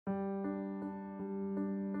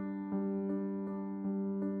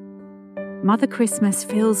Mother Christmas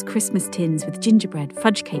fills Christmas tins with gingerbread,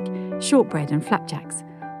 fudge cake, shortbread and flapjacks.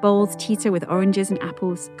 Bowls teeter with oranges and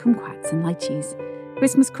apples, kumquats and lychees.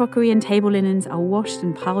 Christmas crockery and table linens are washed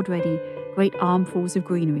and piled ready. Great armfuls of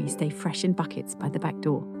greenery stay fresh in buckets by the back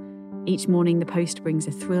door. Each morning the post brings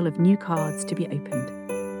a thrill of new cards to be opened.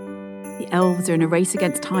 The elves are in a race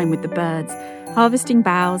against time with the birds, harvesting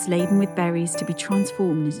boughs laden with berries to be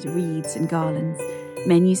transformed into wreaths and garlands.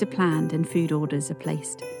 Menus are planned and food orders are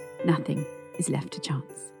placed. Nothing is left to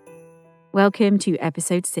chance. Welcome to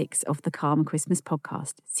Episode 6 of the Calm Christmas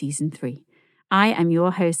Podcast, Season 3. I am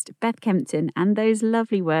your host, Beth Kempton, and those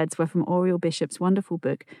lovely words were from Oriel Bishop's wonderful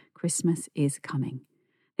book, Christmas is Coming.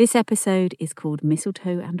 This episode is called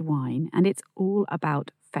Mistletoe and Wine, and it's all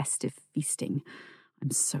about festive feasting.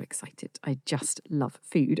 I'm so excited. I just love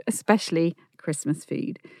food, especially Christmas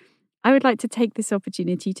food. I would like to take this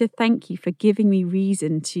opportunity to thank you for giving me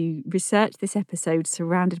reason to research this episode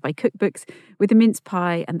surrounded by cookbooks with a mince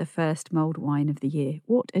pie and the first mulled wine of the year.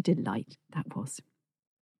 What a delight that was.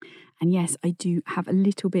 And yes, I do have a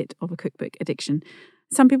little bit of a cookbook addiction.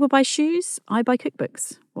 Some people buy shoes, I buy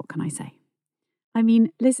cookbooks. What can I say? I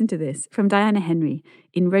mean, listen to this from Diana Henry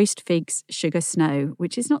in Roast Figs, Sugar Snow,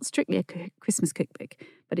 which is not strictly a Christmas cookbook,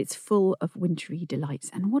 but it's full of wintry delights.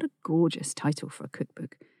 And what a gorgeous title for a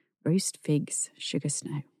cookbook. Roast Figs, Sugar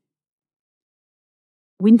Snow.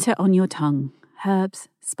 Winter on your tongue, herbs,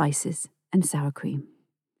 spices, and sour cream.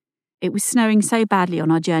 It was snowing so badly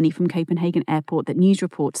on our journey from Copenhagen Airport that news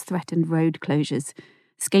reports threatened road closures.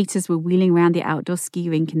 Skaters were wheeling around the outdoor ski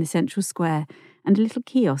rink in the central square, and a little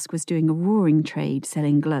kiosk was doing a roaring trade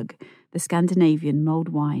selling glug, the Scandinavian mulled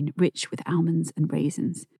wine rich with almonds and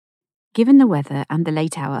raisins. Given the weather and the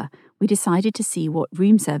late hour, we decided to see what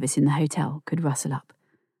room service in the hotel could rustle up.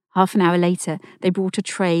 Half an hour later, they brought a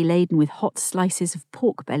tray laden with hot slices of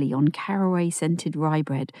pork belly on caraway-scented rye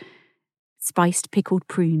bread, spiced pickled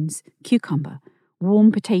prunes, cucumber,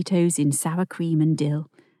 warm potatoes in sour cream and dill,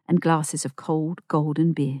 and glasses of cold,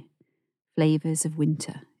 golden beer. Flavours of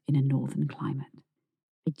winter in a northern climate.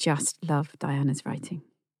 I just love Diana's writing.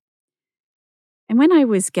 And when I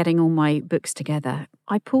was getting all my books together,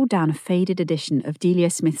 I pulled down a faded edition of Delia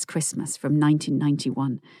Smith's Christmas from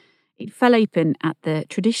 1991. It fell open at the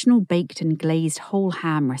traditional baked and glazed whole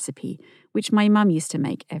ham recipe, which my mum used to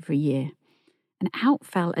make every year. And out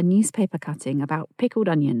fell a newspaper cutting about pickled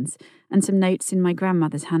onions and some notes in my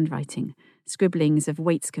grandmother's handwriting, scribblings of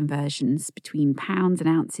weights conversions between pounds and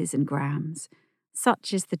ounces and grams.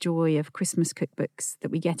 Such is the joy of Christmas cookbooks that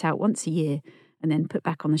we get out once a year and then put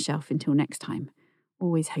back on the shelf until next time,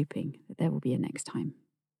 always hoping that there will be a next time.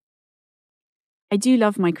 I do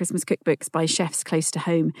love my Christmas cookbooks by chefs close to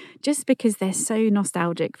home, just because they're so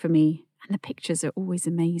nostalgic for me, and the pictures are always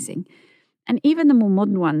amazing. And even the more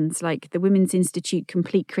modern ones, like the Women's Institute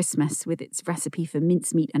Complete Christmas with its recipe for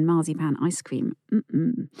mincemeat and marzipan ice cream,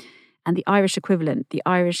 and the Irish equivalent, the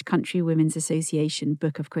Irish Country Women's Association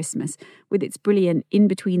Book of Christmas, with its brilliant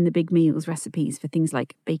in-between-the-big-meals recipes for things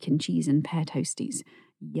like bacon, cheese and pear toasties.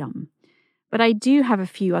 Yum. But I do have a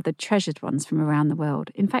few other treasured ones from around the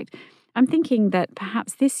world. In fact, I'm thinking that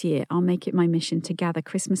perhaps this year I'll make it my mission to gather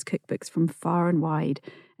Christmas cookbooks from far and wide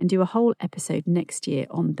and do a whole episode next year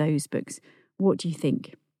on those books. What do you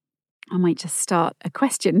think? I might just start a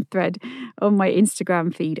question thread on my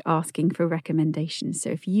Instagram feed asking for recommendations. So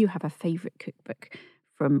if you have a favourite cookbook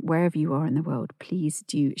from wherever you are in the world, please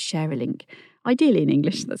do share a link, ideally in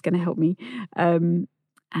English, that's going to help me. And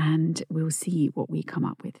we'll see what we come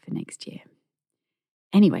up with for next year.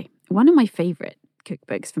 Anyway, one of my favourite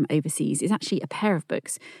cookbooks from overseas is actually a pair of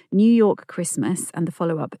books, New York Christmas and the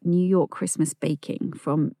follow-up New York Christmas Baking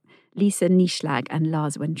from Lisa Nieschlag and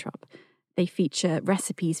Lars Wenthrop. They feature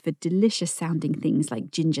recipes for delicious sounding things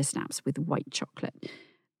like ginger snaps with white chocolate,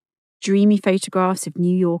 dreamy photographs of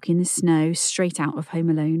New York in the snow straight out of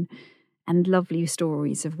Home Alone, and lovely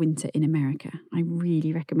stories of winter in America. I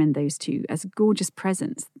really recommend those two as gorgeous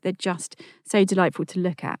presents. They're just so delightful to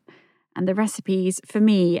look at. And the recipes, for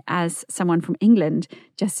me, as someone from England,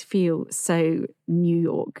 just feel so New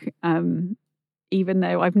York. Even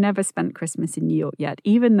though I've never spent Christmas in New York yet,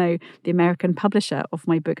 even though the American publisher of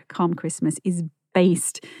my book, Calm Christmas, is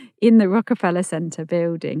based in the Rockefeller Center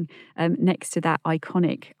building next to that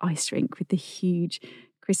iconic ice rink with the huge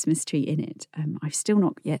Christmas tree in it. I've still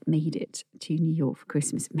not yet made it to New York for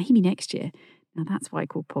Christmas. Maybe next year. Now, that's why I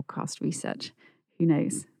call podcast research. Who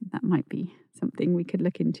knows? That might be something we could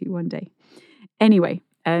look into one day. Anyway,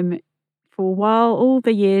 for a while, all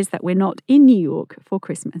the years that we're not in New York for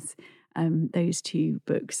Christmas, those two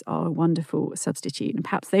books are a wonderful substitute. And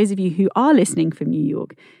perhaps those of you who are listening from New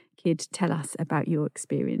York could tell us about your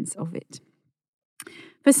experience of it.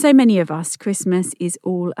 For so many of us, Christmas is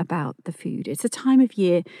all about the food. It's a time of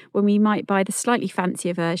year when we might buy the slightly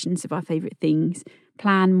fancier versions of our favourite things,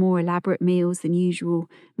 plan more elaborate meals than usual,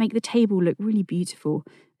 make the table look really beautiful,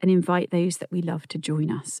 and invite those that we love to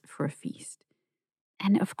join us for a feast.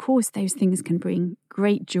 And of course, those things can bring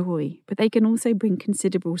great joy, but they can also bring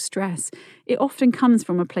considerable stress. It often comes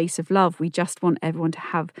from a place of love. We just want everyone to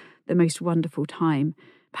have the most wonderful time.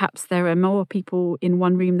 Perhaps there are more people in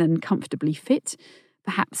one room than comfortably fit.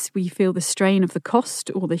 Perhaps we feel the strain of the cost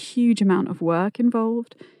or the huge amount of work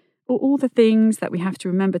involved, or all the things that we have to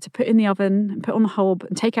remember to put in the oven and put on the hob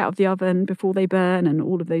and take out of the oven before they burn and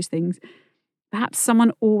all of those things. Perhaps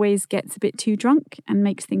someone always gets a bit too drunk and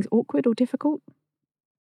makes things awkward or difficult.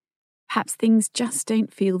 Perhaps things just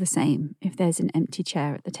don't feel the same if there's an empty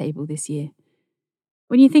chair at the table this year.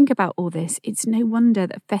 When you think about all this, it's no wonder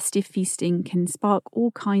that festive feasting can spark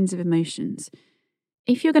all kinds of emotions.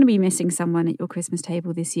 If you're going to be missing someone at your Christmas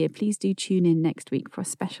table this year, please do tune in next week for a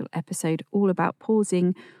special episode all about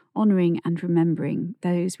pausing, honouring and remembering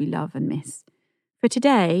those we love and miss. For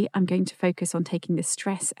today, I'm going to focus on taking the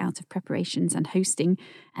stress out of preparations and hosting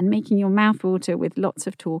and making your mouth water with lots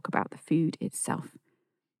of talk about the food itself.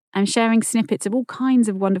 I'm sharing snippets of all kinds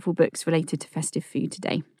of wonderful books related to festive food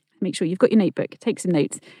today. Make sure you've got your notebook, take some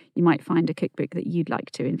notes. You might find a cookbook that you'd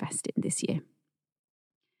like to invest in this year.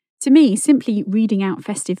 To me, simply reading out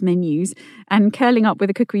festive menus and curling up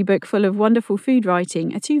with a cookery book full of wonderful food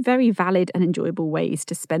writing are two very valid and enjoyable ways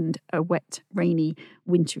to spend a wet, rainy,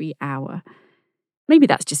 wintry hour. Maybe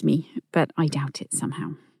that's just me, but I doubt it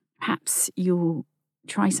somehow. Perhaps you'll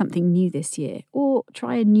try something new this year or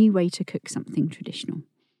try a new way to cook something traditional.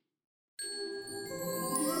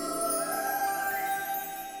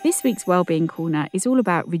 This week's Wellbeing Corner is all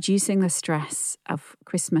about reducing the stress of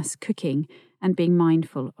Christmas cooking and being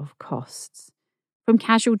mindful of costs. From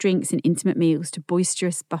casual drinks and intimate meals to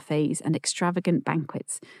boisterous buffets and extravagant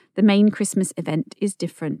banquets, the main Christmas event is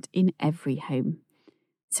different in every home.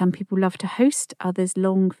 Some people love to host, others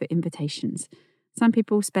long for invitations. Some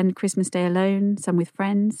people spend Christmas Day alone, some with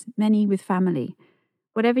friends, many with family.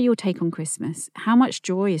 Whatever your take on Christmas, how much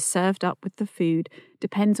joy is served up with the food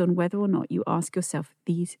depends on whether or not you ask yourself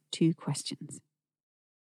these two questions.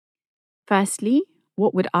 Firstly,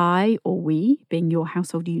 what would I or we, being your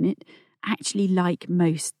household unit, actually like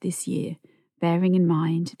most this year, bearing in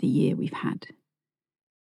mind the year we've had?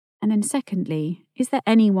 And then secondly, is there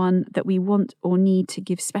anyone that we want or need to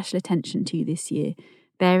give special attention to this year,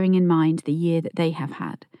 bearing in mind the year that they have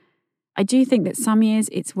had? I do think that some years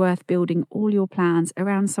it's worth building all your plans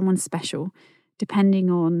around someone special,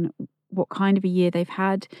 depending on what kind of a year they've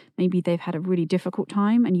had. Maybe they've had a really difficult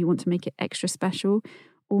time and you want to make it extra special.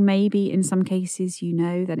 Or maybe in some cases you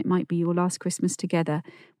know that it might be your last Christmas together,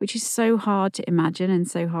 which is so hard to imagine and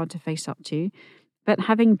so hard to face up to. But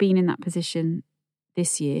having been in that position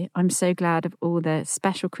this year, I'm so glad of all the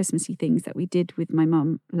special Christmassy things that we did with my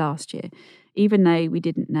mum last year, even though we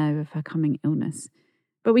didn't know of her coming illness.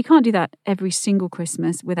 But we can't do that every single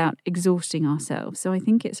Christmas without exhausting ourselves. So I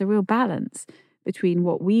think it's a real balance between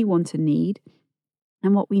what we want and need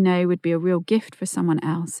and what we know would be a real gift for someone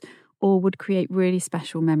else or would create really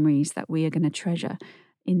special memories that we are going to treasure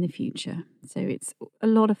in the future. So it's a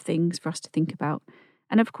lot of things for us to think about.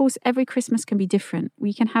 And of course, every Christmas can be different.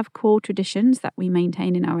 We can have core traditions that we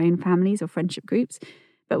maintain in our own families or friendship groups,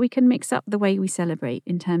 but we can mix up the way we celebrate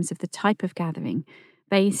in terms of the type of gathering,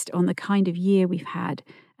 based on the kind of year we've had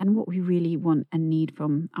and what we really want and need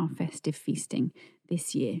from our festive feasting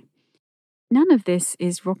this year. None of this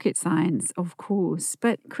is rocket science, of course,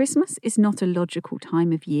 but Christmas is not a logical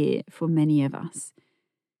time of year for many of us.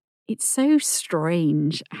 It's so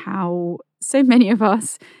strange how so many of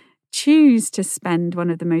us choose to spend one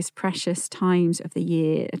of the most precious times of the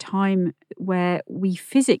year, a time where we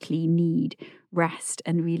physically need rest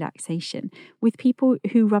and relaxation, with people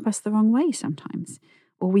who rub us the wrong way sometimes.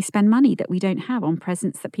 Or we spend money that we don't have on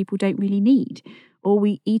presents that people don't really need. Or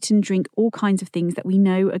we eat and drink all kinds of things that we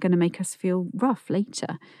know are going to make us feel rough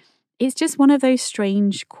later. It's just one of those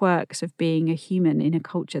strange quirks of being a human in a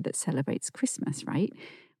culture that celebrates Christmas, right?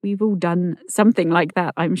 We've all done something like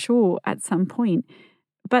that, I'm sure, at some point.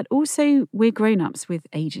 But also, we're grown-ups with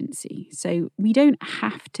agency. So we don't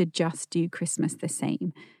have to just do Christmas the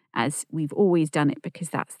same as we've always done it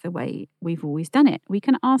because that's the way we've always done it. We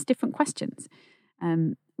can ask different questions.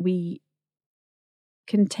 We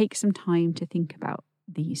can take some time to think about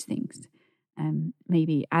these things.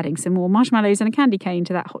 Maybe adding some more marshmallows and a candy cane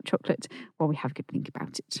to that hot chocolate while we have a good think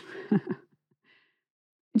about it.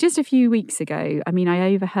 Just a few weeks ago, I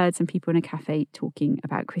overheard some people in a cafe talking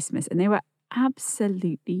about Christmas and they were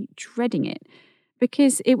absolutely dreading it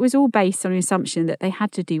because it was all based on the assumption that they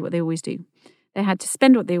had to do what they always do. They had to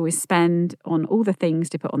spend what they always spend on all the things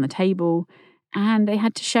to put on the table, and they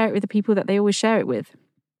had to share it with the people that they always share it with.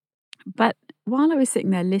 But while I was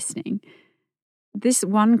sitting there listening, this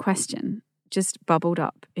one question just bubbled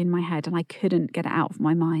up in my head and I couldn't get it out of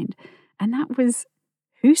my mind. And that was,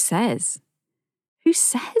 who says? Who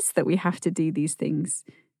says that we have to do these things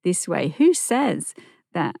this way? Who says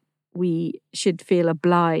that we should feel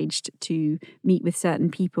obliged to meet with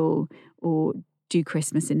certain people or do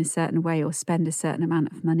Christmas in a certain way or spend a certain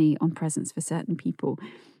amount of money on presents for certain people?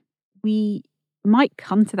 We might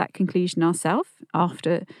come to that conclusion ourselves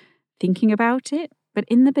after thinking about it, but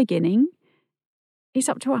in the beginning, it's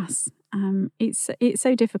up to us. It's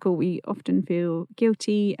so difficult. We often feel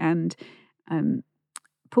guilty and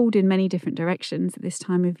pulled in many different directions at this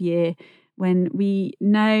time of year when we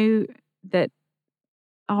know that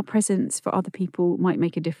our presence for other people might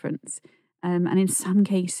make a difference. And in some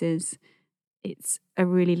cases, it's a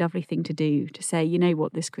really lovely thing to do, to say, you know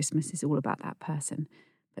what, this Christmas is all about that person.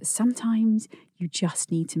 But sometimes you just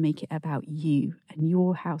need to make it about you and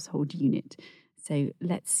your household unit. So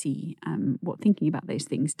let's see what thinking about those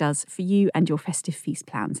things does for you and your festive feast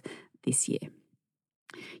plans this year.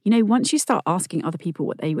 You know, once you start asking other people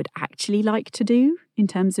what they would actually like to do in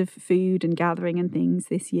terms of food and gathering and things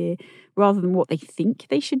this year, rather than what they think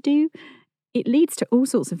they should do, it leads to all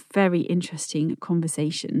sorts of very interesting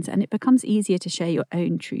conversations, and it becomes easier to share your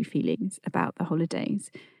own true feelings about the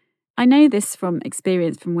holidays. I know this from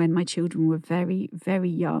experience from when my children were very, very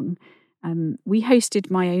young. We hosted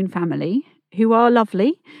my own family, who are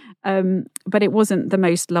lovely, but it wasn't the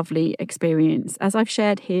most lovely experience. As I've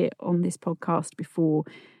shared here on this podcast before,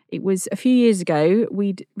 it was a few years ago.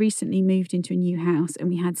 We'd recently moved into a new house and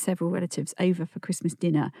we had several relatives over for Christmas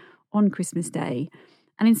dinner on Christmas Day.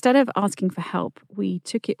 And instead of asking for help, we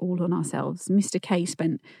took it all on ourselves. Mr. K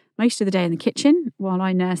spent most of the day in the kitchen while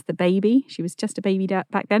I nursed the baby. She was just a baby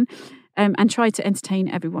back then, and tried to entertain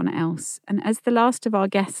everyone else. And as the last of our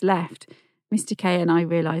guests left, Mr. K and I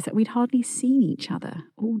realised that we'd hardly seen each other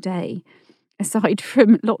all day, aside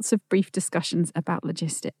from lots of brief discussions about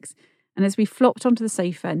logistics. And as we flopped onto the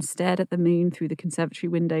sofa and stared at the moon through the conservatory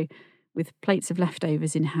window with plates of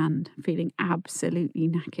leftovers in hand, feeling absolutely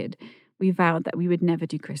knackered, we vowed that we would never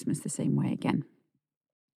do Christmas the same way again.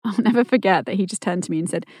 I'll never forget that he just turned to me and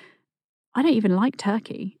said, "I don't even like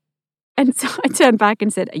turkey." And so I turned back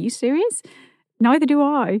and said, "Are you serious?" "Neither do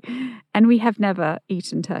I." And we have never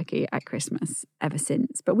eaten turkey at Christmas ever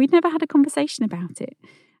since, but we'd never had a conversation about it.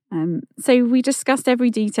 So we discussed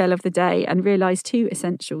every detail of the day and realised two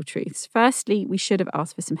essential truths. Firstly, we should have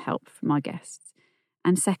asked for some help from our guests.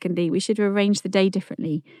 And secondly, we should have arranged the day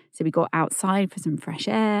differently. So we got outside for some fresh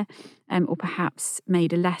air, or perhaps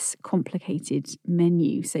made a less complicated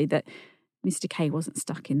menu so that Mr. K wasn't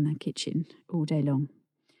stuck in the kitchen all day long.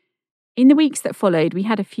 In the weeks that followed, we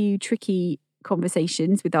had a few tricky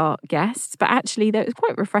conversations with our guests, but actually that was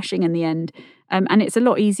quite refreshing in the end. And it's a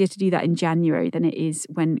lot easier to do that in January than it is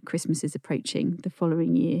when Christmas is approaching the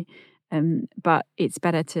following year. But it's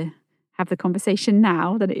better to have the conversation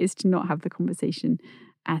now than it is to not have the conversation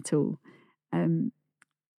at all.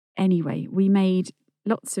 Anyway, we made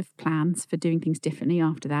lots of plans for doing things differently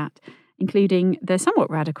after that, including the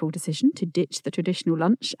somewhat radical decision to ditch the traditional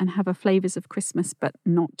lunch and have a flavours of Christmas, but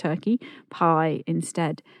not turkey, pie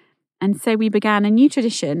instead. And so we began a new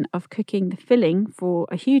tradition of cooking the filling for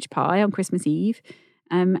a huge pie on Christmas Eve.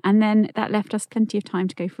 And then that left us plenty of time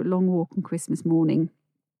to go for a long walk on Christmas morning.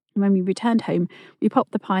 And when we returned home, we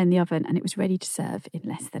popped the pie in the oven and it was ready to serve in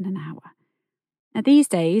less than an hour. Now, these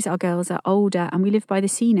days, our girls are older and we live by the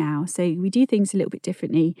sea now, so we do things a little bit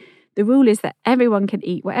differently. The rule is that everyone can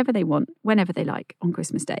eat whatever they want, whenever they like on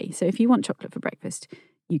Christmas Day. So if you want chocolate for breakfast,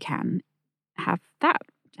 you can have that.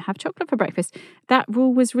 Have chocolate for breakfast. That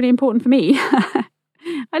rule was really important for me.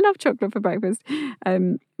 I love chocolate for breakfast,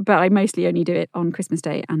 but I mostly only do it on Christmas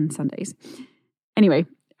Day and Sundays. Anyway,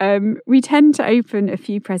 we tend to open a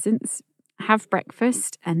few presents, have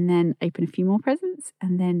breakfast, and then open a few more presents,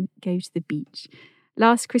 and then go to the beach.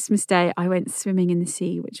 Last Christmas Day, I went swimming in the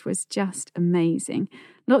sea, which was just amazing.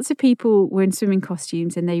 Lots of people were in swimming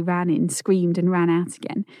costumes and they ran in, screamed and ran out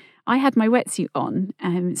again. I had my wetsuit on.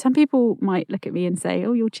 Some people might look at me and say,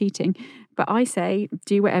 "Oh, you're cheating." But I say,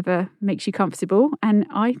 do whatever makes you comfortable. And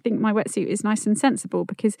I think my wetsuit is nice and sensible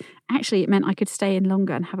because actually it meant I could stay in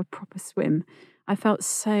longer and have a proper swim. I felt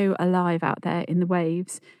so alive out there in the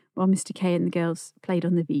waves while Mr. K and the girls played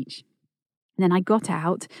on the beach. And then I got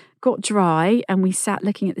out, got dry, and we sat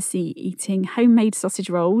looking at the sea, eating homemade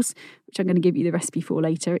sausage rolls, which I'm going to give you the recipe for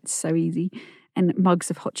later. It's so easy. and mugs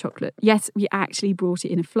of hot chocolate. Yes, we actually brought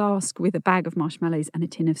it in a flask with a bag of marshmallows and a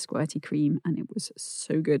tin of squirty cream, and it was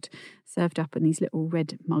so good. Served up in these little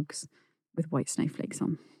red mugs with white snowflakes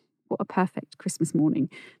on. What a perfect Christmas morning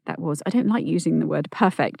that was. I don't like using the word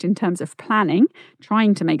perfect in terms of planning,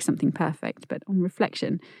 trying to make something perfect, but on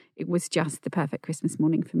reflection, it was just the perfect Christmas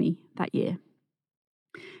morning for me that year.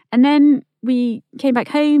 And then we came back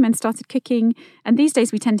home and started cooking. And these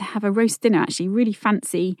days we tend to have a roast dinner, actually, really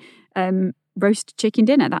fancy roast chicken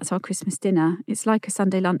dinner. That's our Christmas dinner. It's like a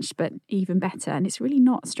Sunday lunch, but even better. And it's really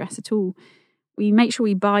not stress at all. We make sure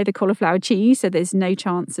we buy the cauliflower cheese, so there's no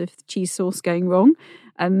chance of cheese sauce going wrong.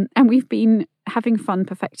 And we've been having fun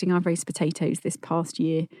perfecting our roast potatoes this past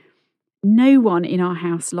year. No one in our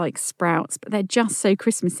house likes sprouts, but they're just so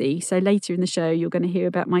Christmassy. So later in the show, you're going to hear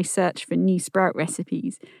about my search for new sprout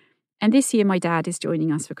recipes. And this year, my dad is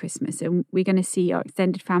joining us for Christmas. And we're going to see our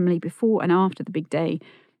extended family before and after the big day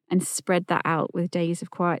and spread that out with days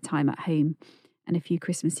of quiet time at home and a few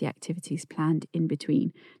Christmassy activities planned in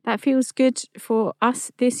between. That feels good for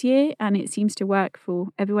us this year, and it seems to work for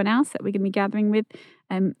everyone else that we're going to be gathering with.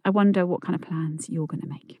 I wonder what kind of plans you're going to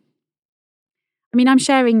make. I mean, I'm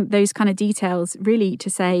sharing those kind of details really to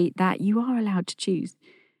say that you are allowed to choose.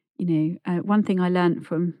 One thing I learned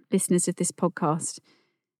from listeners of this podcast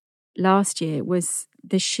last year was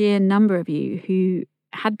the sheer number of you who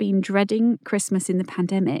had been dreading Christmas in the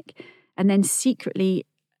pandemic and then secretly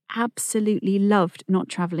absolutely loved not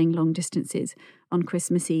travelling long distances on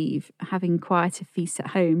Christmas Eve, having quieter feasts at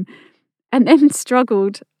home, and then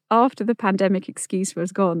struggled after the pandemic excuse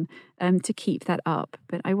was gone to keep that up.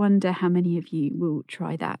 But I wonder how many of you will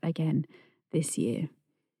try that again this year.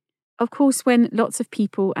 Of course, when lots of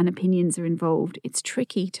people and opinions are involved, it's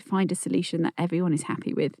tricky to find a solution that everyone is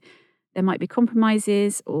happy with. There might be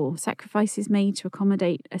compromises or sacrifices made to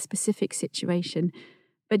accommodate a specific situation.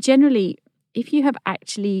 But generally, if you have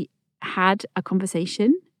actually had a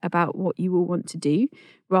conversation about what you will want to do,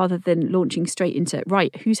 rather than launching straight into,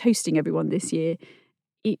 right, who's hosting everyone this year,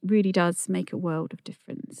 it really does make a world of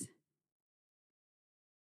difference.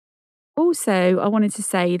 Also, I wanted to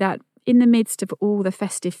say that in the midst of all the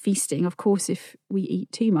festive feasting, of course, if we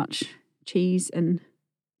eat too much cheese and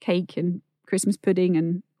cake and Christmas pudding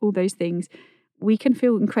and all those things, we can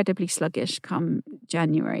feel incredibly sluggish come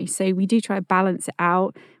January. So we do try to balance it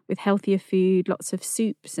out with healthier food, lots of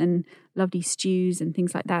soups and lovely stews and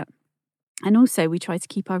things like that. And also we try to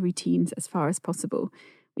keep our routines as far as possible.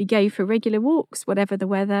 We go for regular walks, whatever the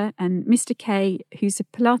weather, and Mr. K, who's a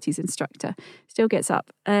Pilates instructor, still gets up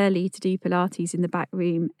early to do Pilates in the back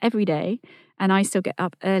room every day, and I still get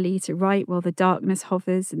up early to write while the darkness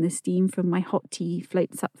hovers and the steam from my hot tea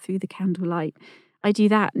floats up through the candlelight. I do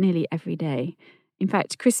that nearly every day. In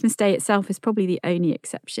fact, Christmas Day itself is probably the only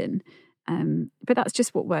exception, but that's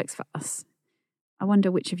just what works for us. I wonder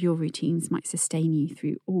which of your routines might sustain you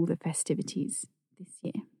through all the festivities this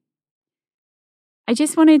year. I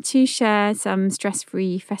just wanted to share some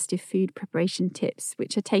stress-free festive food preparation tips,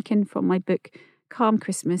 which are taken from my book, Calm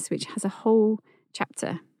Christmas, which has a whole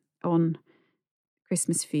chapter on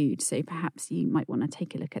Christmas food. So perhaps you might want to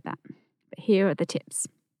take a look at that. But here are the tips.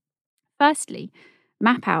 Firstly,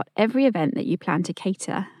 map out every event that you plan to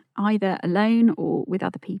cater, either alone or with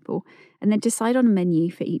other people, and then decide on a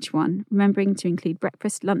menu for each one, remembering to include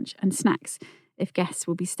breakfast, lunch, and snacks if guests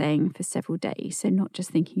will be staying for several days, so not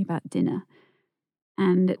just thinking about dinner.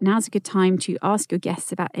 And now's a good time to ask your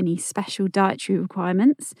guests about any special dietary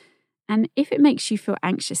requirements. And if it makes you feel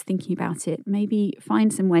anxious thinking about it, maybe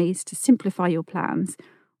find some ways to simplify your plans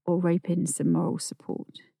or rope in some moral support.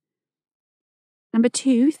 Number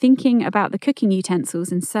 2, thinking about the cooking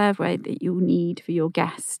utensils and serveware that you'll need for your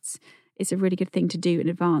guests is a really good thing to do in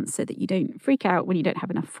advance so that you don't freak out when you don't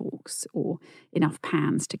have enough forks or enough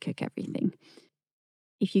pans to cook everything.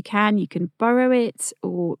 If you can borrow it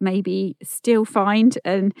or maybe still find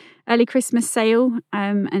an early Christmas sale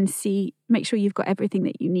and make sure you've got everything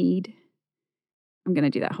that you need. I'm going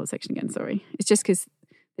to do that whole section again, sorry. It's just because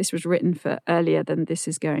this was written for earlier than this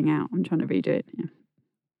is going out. I'm trying to redo it. Yeah.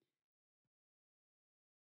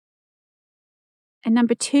 And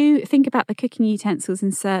number 2, think about the cooking utensils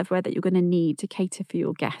and serveware that you're going to need to cater for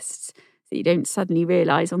your guests so you don't suddenly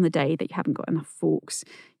realise on the day that you haven't got enough forks.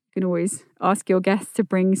 You can always ask your guests to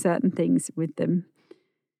bring certain things with them.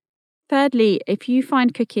 Thirdly, if you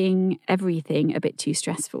find cooking everything a bit too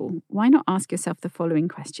stressful, why not ask yourself the following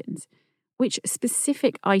questions? Which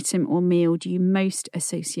specific item or meal do you most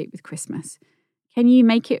associate with Christmas? Can you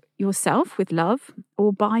make it yourself with love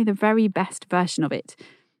or buy the very best version of it?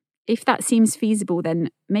 If that seems feasible, then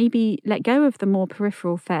maybe let go of the more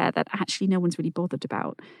peripheral fare that actually no one's really bothered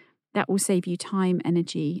about. That will save you time,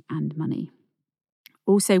 energy, and money.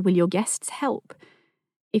 Also, will your guests help?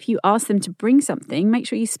 If you ask them to bring something, make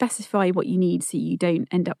sure you specify what you need so you don't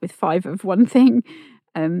end up with 5 of one thing.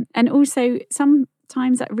 And also,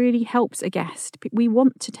 sometimes that really helps a guest. We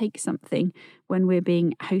want to take something when we're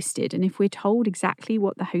being hosted. And if we're told exactly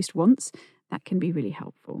what the host wants, that can be really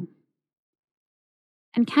helpful.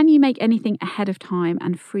 And can you make anything ahead of time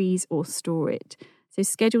and freeze or store it? So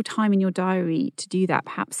schedule time in your diary to do that.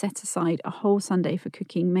 Perhaps set aside a whole Sunday for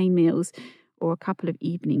cooking main meals or a couple of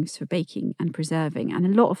evenings for baking and preserving. And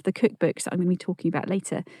a lot of the cookbooks that I'm going to be talking about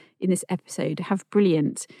later in this episode have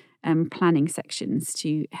brilliant planning sections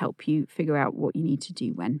to help you figure out what you need to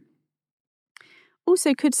do when.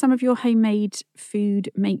 Also, could some of your homemade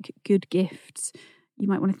food make good gifts? You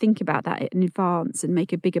might want to think about that in advance and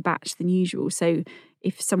make a bigger batch than usual. So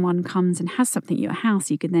if someone comes and has something at your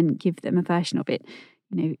house, you can then give them a version of it,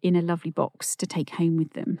 in a lovely box to take home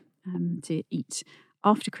with them to eat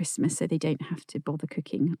after Christmas so they don't have to bother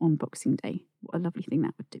cooking on Boxing Day. What a lovely thing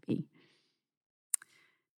that would be.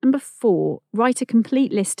 Number 4, write a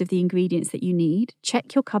complete list of the ingredients that you need.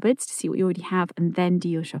 Check your cupboards to see what you already have and then do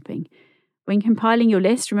your shopping. When compiling your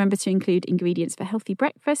list, remember to include ingredients for healthy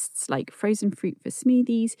breakfasts like frozen fruit for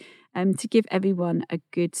smoothies to give everyone a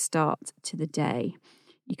good start to the day.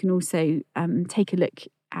 You can also take a look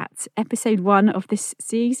at episode 1 of this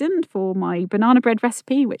season for my banana bread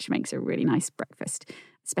recipe, which makes a really nice breakfast,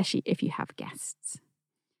 especially if you have guests.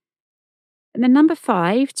 And then number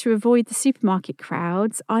 5, to avoid the supermarket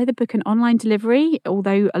crowds, either book an online delivery,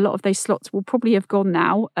 although a lot of those slots will probably have gone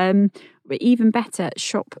now, but even better,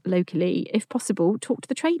 shop locally. If possible, talk to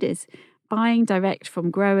the traders. Buying direct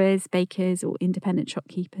from growers, bakers or independent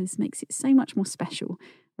shopkeepers makes it so much more special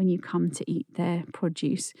when you come to eat their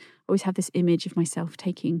produce. I always have this image of myself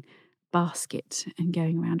taking a basket and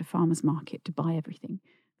going around a farmer's market to buy everything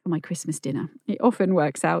for my Christmas dinner. It often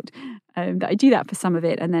works out that I do that for some of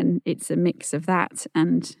it, and then it's a mix of that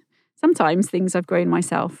and sometimes things I've grown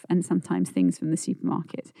myself and sometimes things from the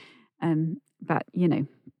supermarket. But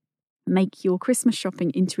make your Christmas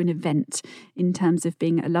shopping into an event in terms of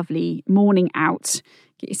being a lovely morning out.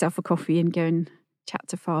 Get yourself a coffee and go and chat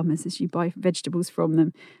to farmers as you buy vegetables from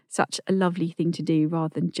them. Such a lovely thing to do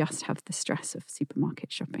rather than just have the stress of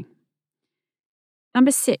supermarket shopping.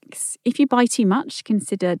 Number 6, if you buy too much,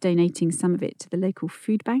 consider donating some of it to the local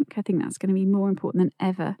food bank. I think that's going to be more important than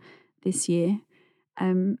ever this year.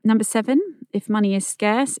 Number 7, if money is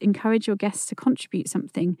scarce, encourage your guests to contribute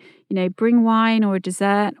something. Bring wine or a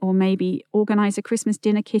dessert, or maybe organise a Christmas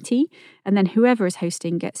dinner kitty, and then whoever is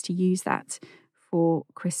hosting gets to use that for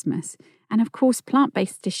Christmas. And of course,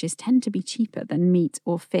 plant-based dishes tend to be cheaper than meat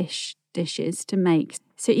or fish dishes to make.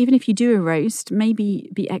 So even if you do a roast, maybe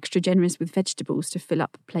be extra generous with vegetables to fill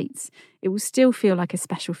up plates. It will still feel like a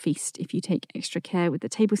special feast if you take extra care with the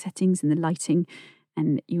table settings and the lighting,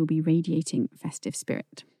 and you'll be radiating festive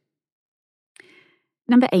spirit.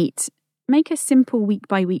 Number 8, make a simple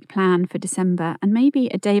week-by-week plan for December and maybe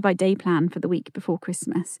a day-by-day plan for the week before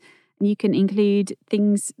Christmas. And you can include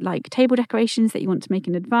things like table decorations that you want to make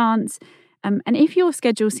in advance. And if your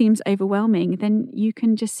schedule seems overwhelming, then you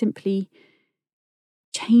can just simply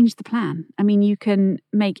change the plan. You can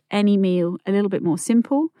make any meal a little bit more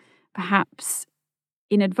simple, perhaps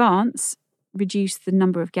in advance reduce the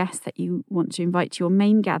number of guests that you want to invite to your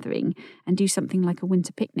main gathering and do something like a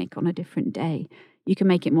winter picnic on a different day. You can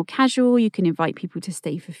make it more casual. You can invite people to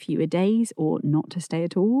stay for fewer days or not to stay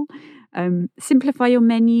at all. Simplify your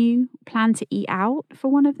menu, plan to eat out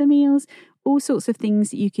for one of the meals, all sorts of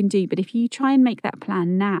things that you can do. But if you try and make that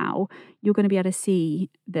plan now, you're going to be able to see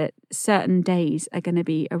that certain days are going to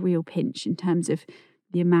be a real pinch in terms of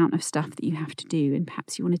the amount of stuff that you have to do. And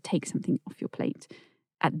perhaps you want to take something off your plate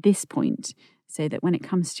at this point so that when it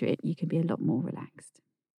comes to it, you can be a lot more relaxed.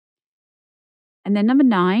 And then number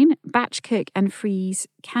 9, batch cook and freeze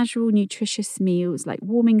casual, nutritious meals like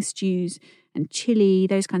warming stews and chili,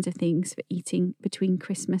 those kinds of things for eating between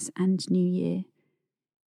Christmas and New Year.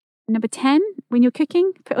 Number 10, when you're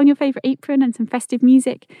cooking, put on your favourite apron and some festive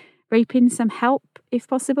music, rope in some help if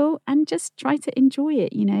possible, and just try to enjoy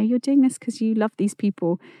it. You're doing this because you love these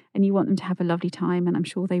people and you want them to have a lovely time, and I'm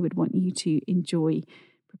sure they would want you to enjoy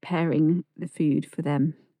preparing the food for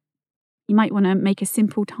them. You might want to make a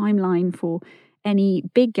simple timeline for any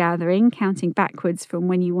big gathering, counting backwards from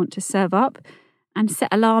when you want to serve up, and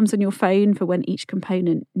set alarms on your phone for when each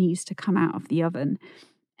component needs to come out of the oven.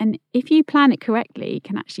 And if you plan it correctly, it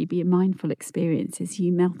can actually be a mindful experience as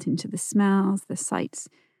you melt into the smells, the sights,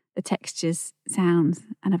 the textures, sounds,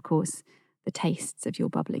 and of course, the tastes of your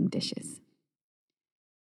bubbling dishes.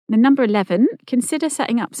 Then number 11, consider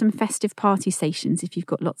setting up some festive party stations if you've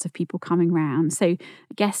got lots of people coming round, so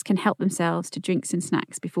guests can help themselves to drinks and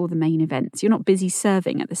snacks before the main events. You're not busy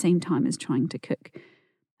serving at the same time as trying to cook.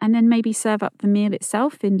 And then maybe serve up the meal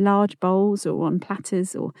itself in large bowls or on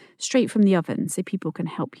platters or straight from the oven so people can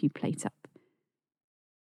help you plate up.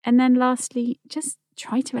 And then lastly, just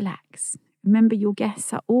try to relax. Remember, your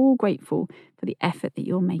guests are all grateful for the effort that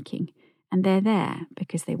you're making, and they're there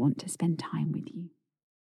because they want to spend time with you.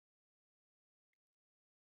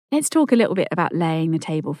 Let's talk a little bit about laying the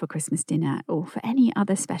table for Christmas dinner or for any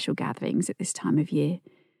other special gatherings at this time of year.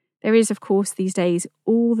 There is, of course, these days,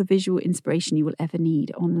 all the visual inspiration you will ever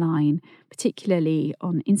need online, particularly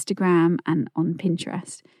on Instagram and on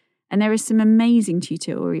Pinterest. And there are some amazing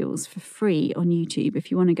tutorials for free on YouTube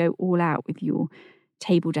if you want to go all out with your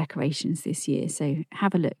table decorations this year. So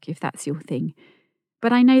have a look if that's your thing.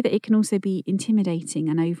 But I know that it can also be intimidating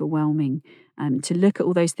and overwhelming to look at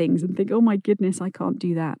all those things and think, oh my goodness, I can't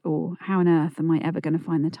do that. Or how on earth am I ever going to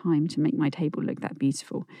find the time to make my table look that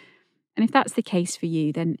beautiful? And if that's the case for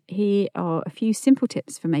you, then here are a few simple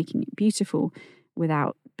tips for making it beautiful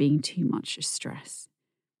without being too much stress.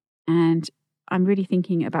 And I'm really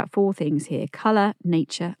thinking about 4 things here: colour,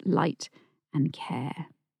 nature, light, and care.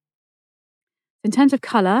 In terms of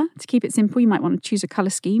colour, to keep it simple, you might want to choose a colour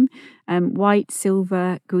scheme: white,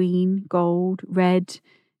 silver, green, gold, red,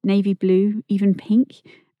 navy blue, even pink.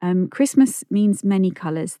 Christmas means many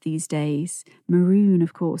colours these days. Maroon,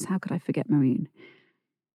 of course. How could I forget maroon?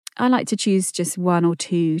 I like to choose just 1 or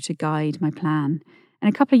 2 to guide my plan.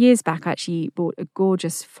 And a couple of years back, I actually bought a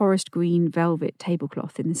gorgeous forest green velvet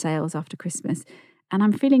tablecloth in the sales after Christmas. And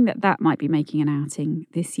I'm feeling that might be making an outing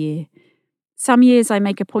this year. Some years I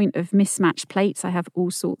make a point of mismatched plates. I have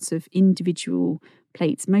all sorts of individual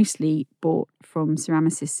plates, mostly bought from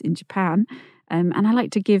ceramicists in Japan. And I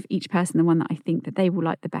like to give each person the one that I think that they will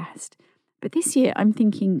like the best. But this year I'm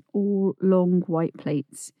thinking all long white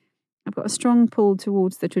plates. I've got a strong pull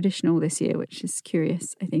towards the traditional this year, which is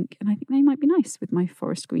curious, I think. And I think they might be nice with my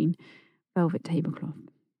forest green velvet tablecloth.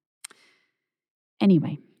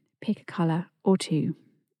 Anyway, pick a colour or 2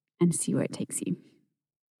 and see where it takes you.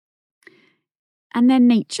 And then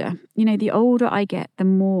nature. You know, the older I get, the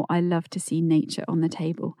more I love to see nature on the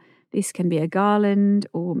table. This can be a garland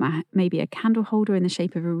or maybe a candle holder in the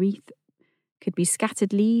shape of a wreath. Could be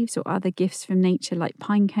scattered leaves or other gifts from nature like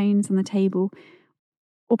pine cones on the table.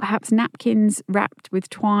 Or perhaps napkins wrapped with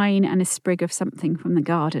twine and a sprig of something from the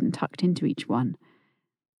garden tucked into each one.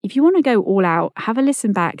 If you want to go all out, have a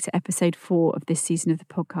listen back to episode 4 of this season of the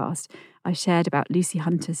podcast. I shared about Lucy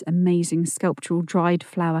Hunter's amazing sculptural dried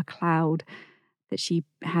flower cloud that she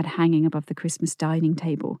had hanging above the Christmas dining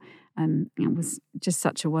table. It was just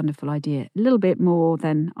such a wonderful idea. A little bit more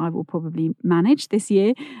than I will probably manage this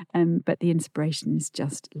year, but the inspiration is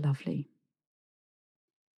just lovely.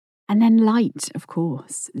 And then light, of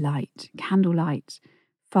course, light, candlelight,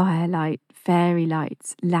 firelight, fairy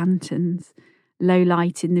lights, lanterns, low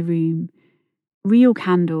light in the room, real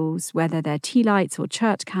candles, whether they're tea lights or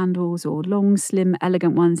church candles or long, slim,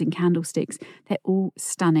 elegant ones in candlesticks, they're all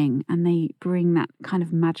stunning and they bring that kind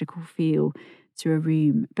of magical feel to a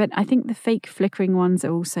room. But I think the fake flickering ones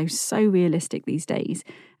are also so realistic these days,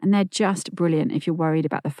 and they're just brilliant if you're worried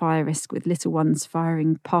about the fire risk with little ones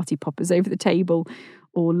firing party poppers over the table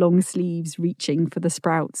or long sleeves reaching for the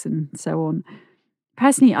sprouts and so on.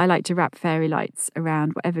 Personally, I like to wrap fairy lights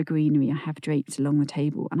around whatever greenery I have draped along the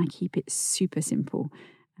table, and I keep it super simple,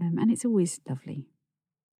 and it's always lovely.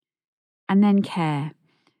 And then care.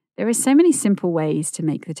 There are so many simple ways to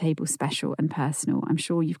make the table special and personal. I'm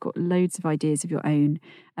sure you've got loads of ideas of your own.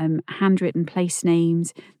 Handwritten place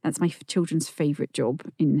names, that's my children's favourite job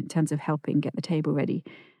in terms of helping get the table ready.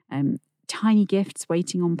 Tiny gifts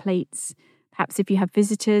waiting on plates. Perhaps if you have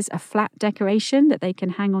visitors, a flat decoration that they can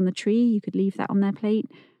hang on the tree, you could leave that on their plate.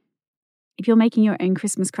 If you're making your own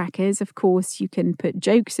Christmas crackers, of course, you can put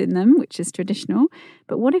jokes in them, which is traditional.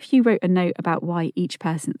 But what if you wrote a note about why each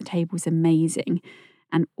person at the table is amazing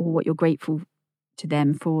or what you're grateful to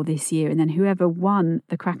them for this year? And then whoever won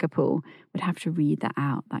the cracker pull would have to read that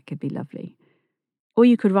out. That could be lovely. Or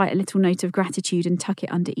you could write a little note of gratitude and tuck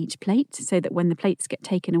it under each plate so that when the plates get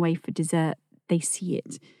taken away for dessert, they see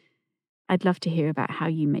it. I'd love to hear about how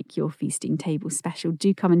you make your feasting table special.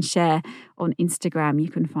 Do come and share on Instagram. You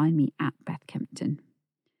can find me at Beth Kempton.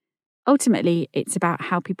 Ultimately, it's about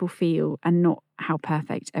how people feel and not how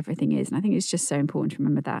perfect everything is. And I think it's just so important to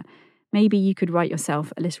remember that. Maybe you could write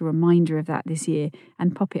yourself a little reminder of that this year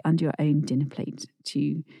and pop it under your own dinner plate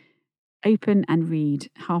to open and read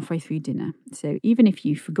halfway through dinner. So even if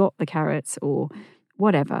you forgot the carrots or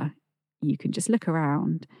whatever, you can just look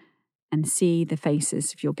around and see the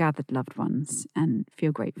faces of your gathered loved ones and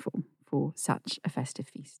feel grateful for such a festive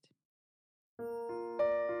feast.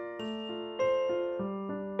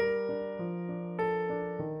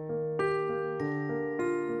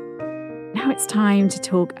 Now it's time to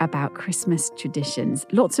talk about Christmas traditions.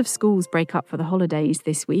 Lots of schools break up for the holidays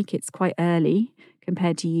this week. It's quite early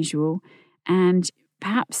compared to usual. And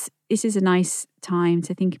perhaps this is a nice time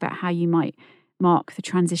to think about how you might mark the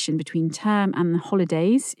transition between term and the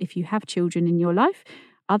holidays if you have children in your life.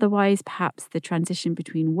 Otherwise, perhaps the transition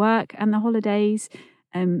between work and the holidays.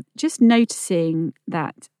 Just noticing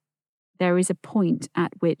that there is a point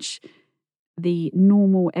at which the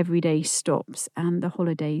normal everyday stops and the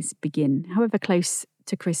holidays begin, however close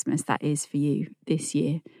to Christmas that is for you this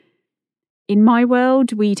year. In my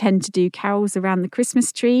world, we tend to do carols around the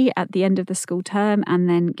Christmas tree at the end of the school term and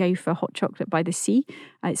then go for hot chocolate by the sea.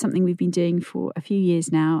 It's something we've been doing for a few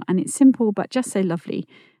years now, and it's simple but just so lovely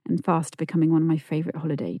and fast becoming one of my favourite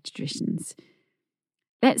holiday traditions.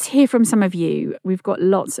 Let's hear from some of you. We've got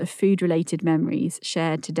lots of food-related memories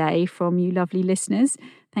shared today from you lovely listeners.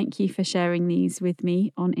 Thank you for sharing these with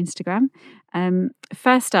me on Instagram.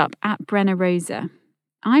 First up, at Brenna Rosa.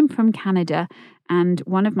 I'm from Canada, and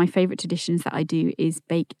one of my favourite traditions that I do is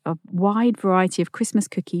bake a wide variety of Christmas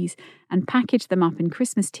cookies and package them up in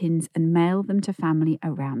Christmas tins and mail them to family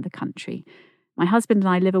around the country. My husband and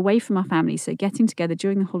I live away from our family, so getting together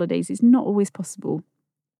during the holidays is not always possible.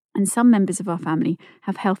 And some members of our family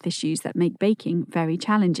have health issues that make baking very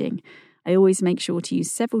challenging. I always make sure to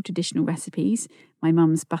use several traditional recipes. My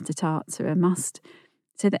mum's butter tarts are a must,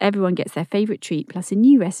 so that everyone gets their favourite treat plus a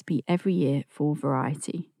new recipe every year for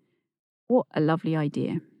variety. What a lovely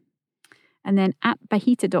idea. And then at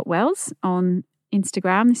bahita.wells on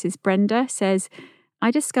Instagram, this is Brenda, says,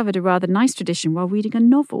 I discovered a rather nice tradition while reading a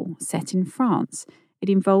novel set in France. It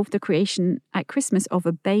involved the creation at Christmas of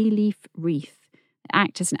a bay leaf wreath.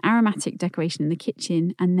 Act as an aromatic decoration in the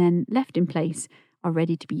kitchen and then left in place are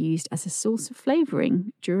ready to be used as a source of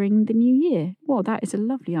flavouring during the new year. Well, that is a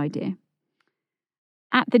lovely idea.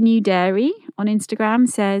 At the New Dairy on Instagram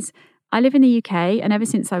says, I live in the UK and ever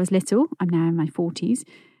since I was little, I'm now in my 40s,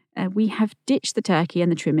 we have ditched the turkey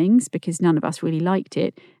and the trimmings because none of us really liked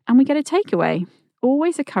it, and we get a takeaway,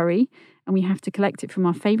 always a curry, and we have to collect it from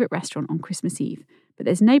our favourite restaurant on Christmas Eve. But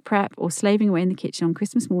there's no prep or slaving away in the kitchen on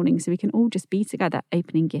Christmas morning, so we can all just be together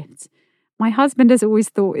opening gifts. My husband has always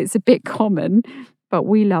thought it's a bit common, but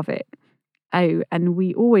we love it. Oh, and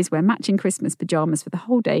we always wear matching Christmas pyjamas for the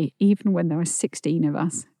whole day, even when there are 16 of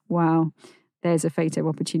us. Wow, there's a photo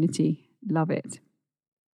opportunity. Love it.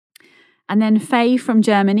 And then Faye from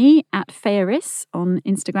Germany at Fayeris on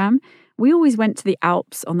Instagram. We always went to the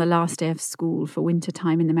Alps on the last day of school for winter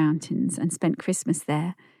time in the mountains and spent Christmas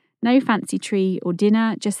there. No fancy tree or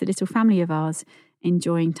dinner, just a little family of ours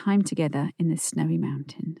enjoying time together in the snowy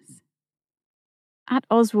mountains. At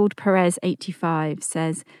Oswald Perez 85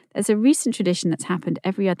 says, there's a recent tradition that's happened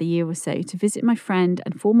every other year or so to visit my friend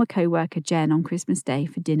and former co-worker Jen on Christmas Day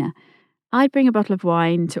for dinner. I'd bring a bottle of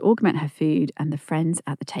wine to augment her food and the friends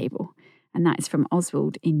at the table. And that is from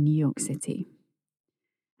Oswald in New York City.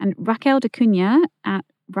 And Raquel de Cunha at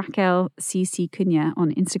Raquel CC Cunha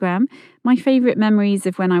on Instagram. My favourite memories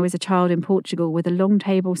of when I was a child in Portugal with a long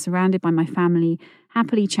table surrounded by my family,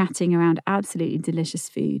 happily chatting around absolutely delicious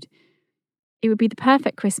food. It would be the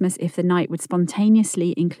perfect Christmas if the night would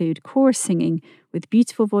spontaneously include chorus singing with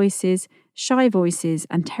beautiful voices, shy voices,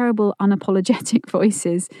 and terrible unapologetic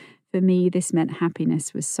voices. For me, this meant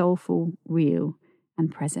happiness was soulful, real, and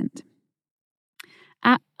present.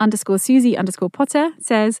 At _Susie_Potter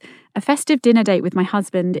says, a festive dinner date with my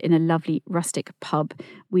husband in a lovely rustic pub.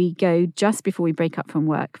 We go just before we break up from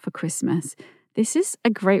work for Christmas. This is a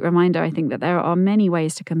great reminder, I think, that there are many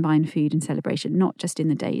ways to combine food and celebration, not just in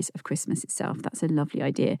the days of Christmas itself. That's a lovely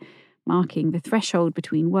idea. Marking the threshold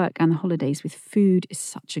between work and the holidays with food is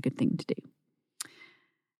such a good thing to do.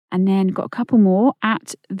 And then got a couple more.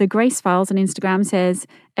 At The Grace Files on Instagram says,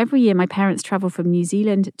 every year my parents travel from New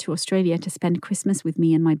Zealand to Australia to spend Christmas with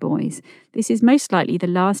me and my boys. This is most likely the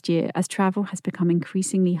last year as travel has become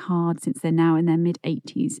increasingly hard since they're now in their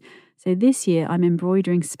mid-80s. So this year I'm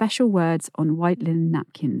embroidering special words on white linen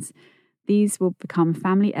napkins. These will become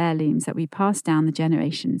family heirlooms that we pass down the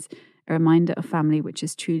generations, a reminder of family which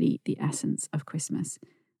is truly the essence of Christmas.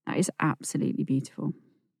 That is absolutely beautiful.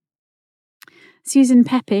 Susan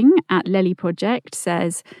Pepping at Lely Project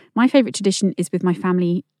says, my favourite tradition is with my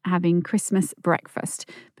family having Christmas breakfast,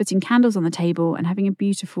 putting candles on the table and having a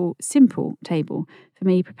beautiful, simple table. For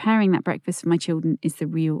me, preparing that breakfast for my children is the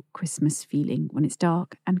real Christmas feeling when it's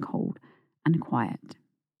dark and cold and quiet.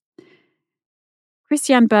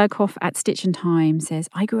 Christian Berghoff at Stitch and Time says,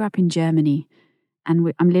 I grew up in Germany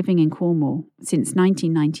and I'm living in Cornwall since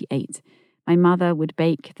 1998. My mother would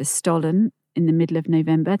bake the Stollen in the middle of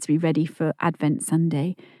November to be ready for Advent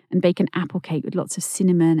Sunday and bake an apple cake with lots of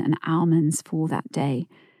cinnamon and almonds for that day.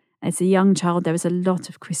 As a young child, there was a lot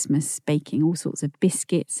of Christmas baking, all sorts of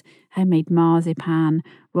biscuits, homemade marzipan,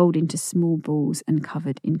 rolled into small balls and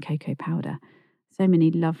covered in cocoa powder. So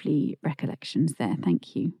many lovely recollections there.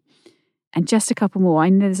 Thank you. And just a couple more. I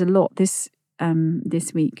know there's a lot this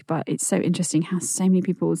week, but it's so interesting how so many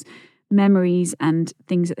people's memories and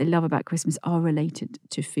things that they love about Christmas are related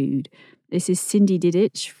to food. This is Cindy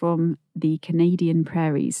Didich from the Canadian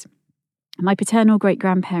prairies. My paternal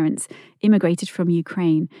great-grandparents immigrated from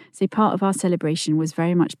Ukraine, so part of our celebration was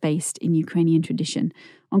very much based in Ukrainian tradition.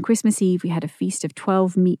 On Christmas Eve, we had a feast of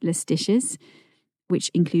 12 meatless dishes, which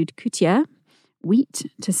include kutia, wheat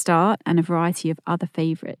to start, and a variety of other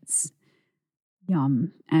favourites.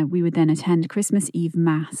 Yum. We would then attend Christmas Eve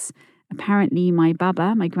Mass. Apparently, my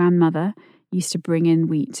baba, my grandmother, used to bring in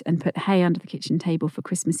wheat and put hay under the kitchen table for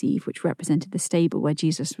Christmas Eve, which represented the stable where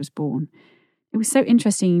Jesus was born. It was so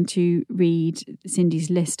interesting to read Cindy's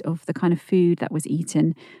list of the kind of food that was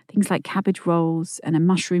eaten. Things like cabbage rolls and a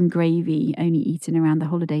mushroom gravy only eaten around the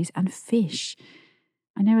holidays, and fish.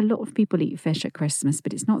 I know a lot of people eat fish at Christmas,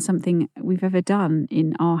 but it's not something we've ever done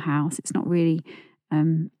in our house. It's not really,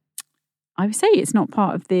 I would say it's not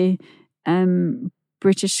part of the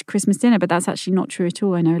British Christmas dinner, but that's actually not true at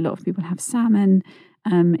all. I know a lot of people have salmon.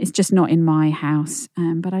 It's just not in my house,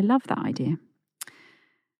 but I love that idea.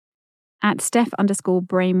 At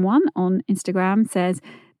Steph_Brame1 on Instagram says,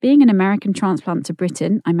 being an American transplant to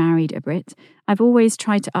Britain, I married a Brit, I've always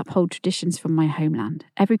tried to uphold traditions from my homeland.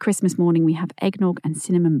 Every Christmas morning we have eggnog and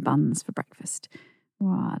cinnamon buns for breakfast.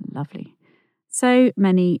 Wow, lovely. So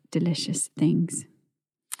many delicious things.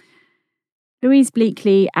 Louise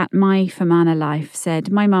Bleakley at My Fermanagh Life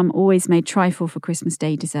said, my mum always made trifle for Christmas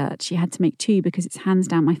Day dessert. She had to make 2 because it's hands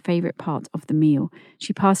down my favourite part of the meal.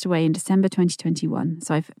 She passed away in December 2021,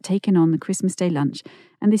 so I've taken on the Christmas Day lunch,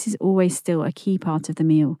 and this is always still a key part of the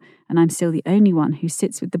meal, and I'm still the only one who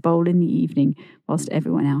sits with the bowl in the evening whilst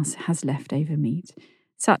everyone else has leftover meat.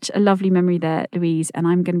 Such a lovely memory there, Louise, and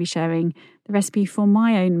I'm going to be sharing the recipe for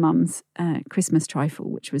my own mum's Christmas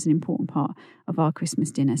trifle, which was an important part of our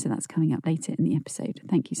Christmas dinner, so that's coming up later in the episode.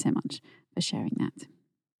 Thank you so much for sharing that.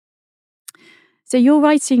 So your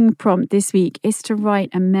writing prompt this week is to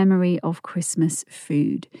write a memory of Christmas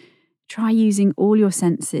food. Try using all your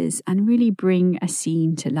senses and really bring a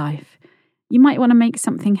scene to life. You might want to make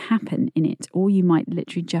something happen in it, or you might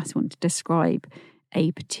literally just want to describe a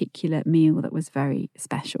particular meal that was very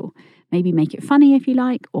special. Maybe make it funny if you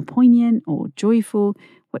like, or poignant, or joyful,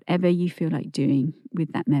 whatever you feel like doing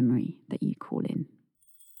with that memory that you call in.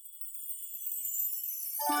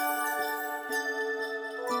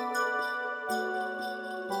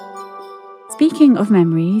 Speaking of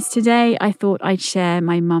memories, today I thought I'd share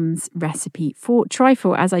my mum's recipe for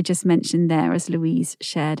trifle, as I just mentioned there, as Louise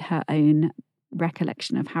shared her own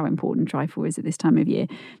recollection of how important trifle is at this time of year.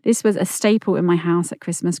 This was a staple in my house at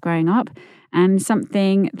Christmas growing up, and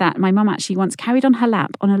something that my mum actually once carried on her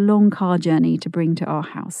lap on a long car journey to bring to our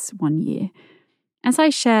house one year. As I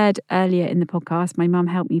shared earlier in the podcast, my mum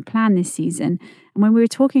helped me plan this season, and when we were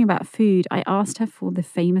talking about food, I asked her for the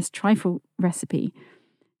famous trifle recipe.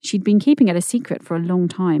 She'd been keeping it a secret for a long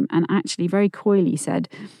time and actually very coyly said,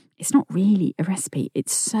 it's not really a recipe,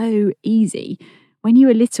 it's so easy. When you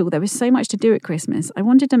were little, there was so much to do at Christmas. I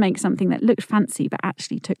wanted to make something that looked fancy but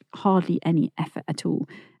actually took hardly any effort at all.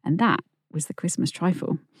 And that was the Christmas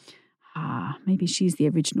trifle. Maybe she's the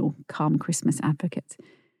original calm Christmas advocate.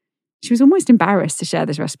 She was almost embarrassed to share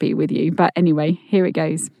this recipe with you, but anyway, here it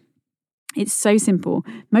goes. It's so simple,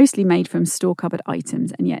 mostly made from store cupboard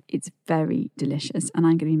items, and yet it's very delicious, and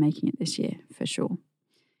I'm going to be making it this year for sure.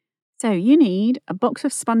 So you need a box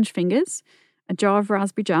of sponge fingers, a jar of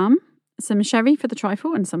raspberry jam, some sherry for the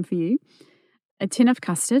trifle and some for you, a tin of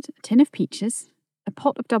custard, a tin of peaches, a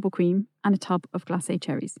pot of double cream, and a tub of glacé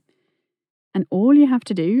cherries. And all you have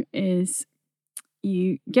to do is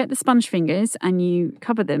you get the sponge fingers and you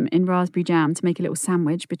cover them in raspberry jam to make a little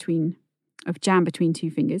sandwich of jam between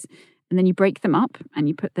 2 fingers. And then you break them up and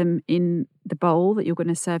you put them in the bowl that you're going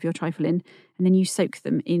to serve your trifle in. And then you soak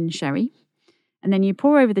them in sherry. And then you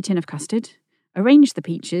pour over the tin of custard, arrange the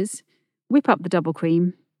peaches, whip up the double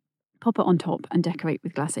cream, pop it on top and decorate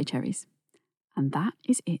with glacé cherries. And that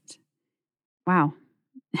is it. Wow.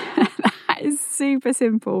 That is super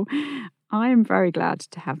simple. I am very glad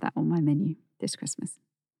to have that on my menu this Christmas.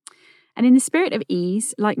 And in the spirit of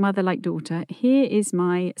ease, like mother, like daughter, here is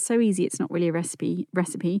my so easy it's not really a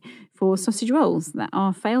recipe for sausage rolls that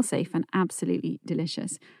are fail-safe and absolutely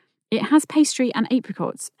delicious. It has pastry and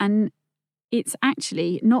apricots, and it's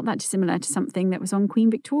actually not that dissimilar to something that was on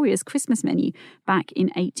Queen Victoria's Christmas menu back in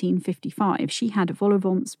 1855. She had vol au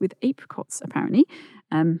vents with apricots, apparently.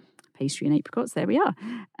 Pastry and apricots, there we are.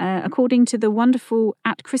 According to the wonderful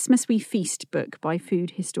At Christmas We Feast book by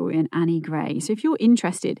food historian Annie Gray. So if you're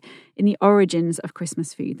interested in the origins of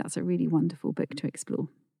Christmas food, that's a really wonderful book to explore.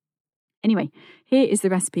 Anyway, here is the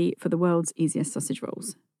recipe for the world's easiest sausage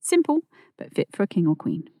rolls. Simple, but fit for a king or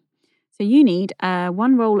queen. So you need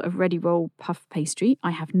 1 roll of ready roll puff pastry.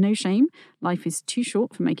 I have no shame. Life is too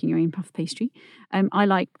short for making your own puff pastry. I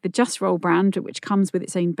like the Just Roll brand, which comes with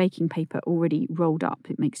its own baking paper already rolled up.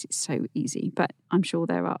 It makes it so easy, but I'm sure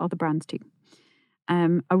there are other brands too.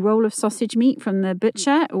 A roll of sausage meat from the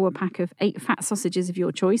butcher or a pack of 8 fat sausages of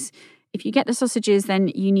your choice. If you get the sausages, then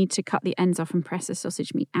you need to cut the ends off and press the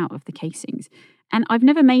sausage meat out of the casings. And I've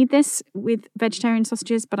never made this with vegetarian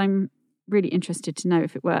sausages, but I'm really interested to know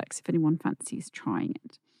if it works, if anyone fancies trying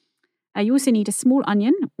it. You also need a small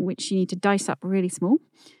onion, which you need to dice up really small,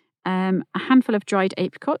 a handful of dried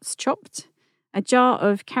apricots chopped, a jar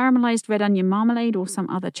of caramelized red onion marmalade or some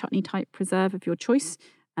other chutney type preserve of your choice.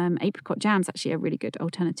 Apricot jam is actually a really good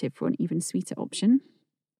alternative for an even sweeter option.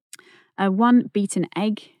 1 beaten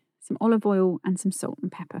egg, some olive oil and some salt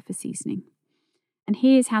and pepper for seasoning. And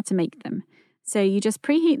here's how to make them. So you just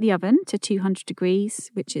preheat the oven to 200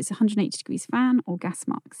 degrees, which is 180 degrees fan or gas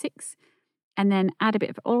mark 6, and then add a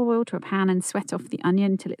bit of olive oil to a pan and sweat off the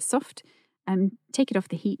onion until it's soft. Take it off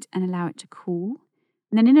the heat and allow it to cool.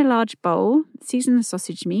 And then in a large bowl, season the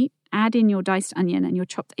sausage meat, add in your diced onion and your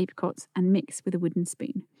chopped apricots and mix with a wooden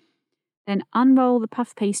spoon. Then unroll the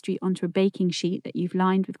puff pastry onto a baking sheet that you've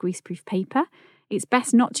lined with greaseproof paper. It's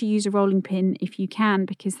best not to use a rolling pin if you can,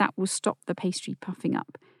 because that will stop the pastry puffing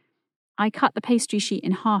up. I cut the pastry sheet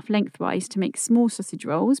in half lengthwise to make small sausage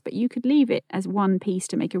rolls, but you could leave it as one piece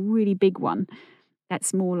to make a really big one.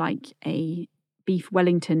 That's more like a beef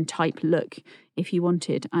Wellington type look if you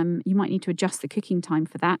wanted. You might need to adjust the cooking time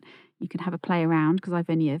for that. You can have a play around because I've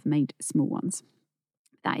only ever made small ones.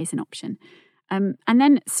 That is an option. And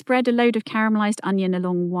then spread a load of caramelized onion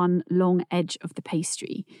along one long edge of the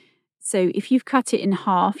pastry. So if you've cut it in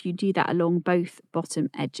half, you do that along both bottom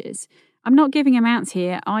edges. I'm not giving amounts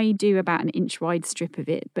here. I do about an inch wide strip of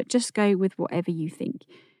it, but just go with whatever you think.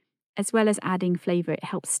 As well as adding flavour, it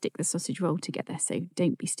helps stick the sausage roll together, so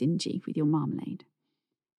don't be stingy with your marmalade.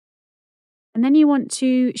 And then you want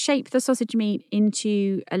to shape the sausage meat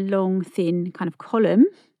into a long, thin kind of column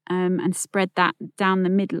and spread that down the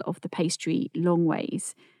middle of the pastry long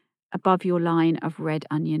ways above your line of red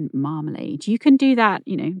onion marmalade. You can do that,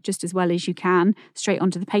 just as well as you can straight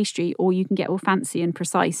onto the pastry, or you can get all fancy and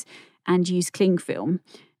precise and use cling film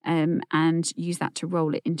and use that to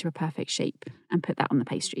roll it into a perfect shape and put that on the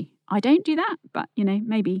pastry. I don't do that, but,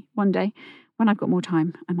 maybe one day when I've got more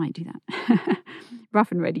time, I might do that.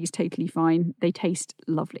 Rough and ready is totally fine. They taste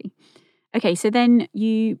lovely. Okay, so then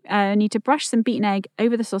you need to brush some beaten egg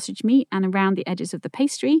over the sausage meat and around the edges of the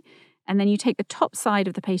pastry. And then you take the top side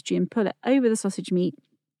of the pastry and pull it over the sausage meat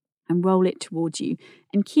and roll it towards you.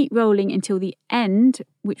 And keep rolling until the end,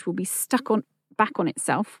 which will be stuck back on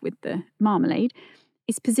itself with the marmalade,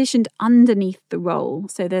 is positioned underneath the roll.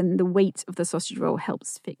 So then the weight of the sausage roll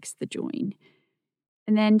helps fix the join.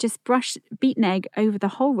 And then just brush beaten egg over the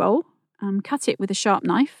whole roll. Cut it with a sharp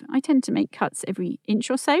knife. I tend to make cuts every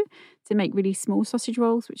inch or so to make really small sausage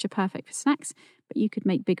rolls, which are perfect for snacks, but you could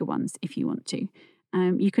make bigger ones if you want to.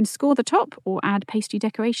 You can score the top or add pastry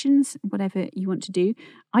decorations, whatever you want to do.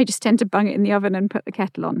 I just tend to bung it in the oven and put the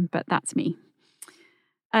kettle on, but that's me.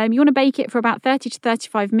 You want to bake it for about 30 to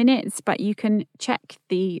 35 minutes, but you can check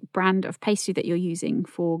the brand of pastry that you're using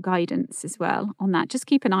for guidance as well on that. Just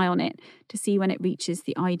keep an eye on it to see when it reaches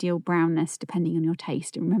the ideal brownness depending on your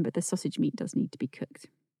taste. And remember, the sausage meat does need to be cooked.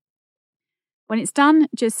 When it's done,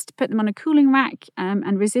 just put them on a cooling rack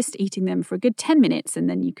and resist eating them for a good 10 minutes and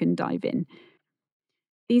then you can dive in.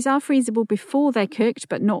 These are freezable before they're cooked,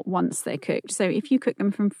 but not once they're cooked. So if you cook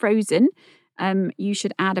them from frozen, you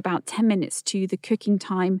should add about 10 minutes to the cooking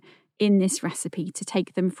time in this recipe to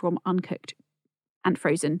take them from uncooked and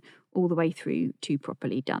frozen all the way through to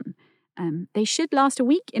properly done. They should last a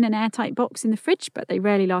week in an airtight box in the fridge, but they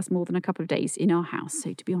rarely last more than a couple of days in our house.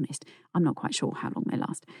 So to be honest, I'm not quite sure how long they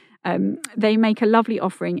last. They make a lovely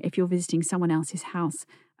offering if you're visiting someone else's house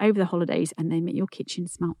over the holidays, and they make your kitchen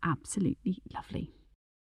smell absolutely lovely.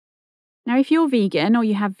 Now, if you're vegan or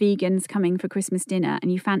you have vegans coming for Christmas dinner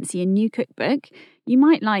and you fancy a new cookbook, you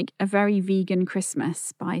might like A Very Vegan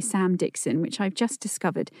Christmas by Sam Dixon, which I've just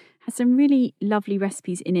discovered has some really lovely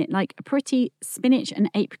recipes in it, like a pretty spinach and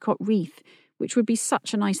apricot wreath, which would be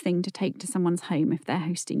such a nice thing to take to someone's home if they're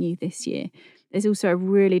hosting you this year. There's also a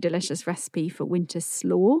really delicious recipe for winter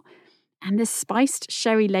slaw. And the spiced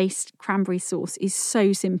sherry-laced cranberry sauce is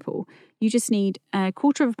so simple. You just need a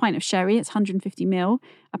quarter of a pint of sherry, it's 150ml,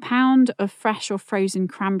 a pound of fresh or frozen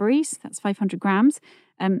cranberries, that's 500 grams,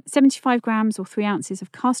 75 grams or 3 ounces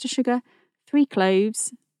of caster sugar, 3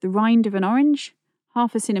 cloves, the rind of an orange,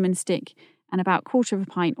 half a cinnamon stick, and about quarter of a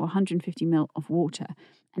pint or 150ml of water.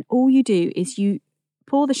 And all you do is you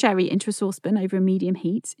pour the sherry into a saucepan over a medium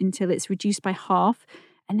heat until it's reduced by half,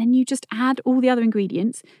 and then you just add all the other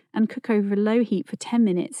ingredients and cook over a low heat for 10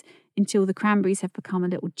 minutes until the cranberries have become a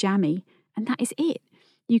little jammy. And that is it.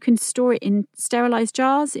 You can store it in sterilised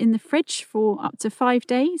jars in the fridge for up to 5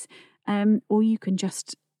 days, or you can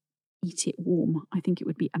just eat it warm. I think it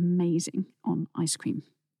would be amazing on ice cream.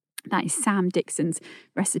 That is Sam Dixon's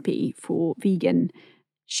recipe for vegan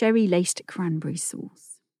sherry-laced cranberry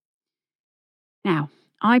sauce. Now,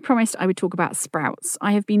 I promised I would talk about sprouts.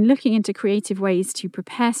 I have been looking into creative ways to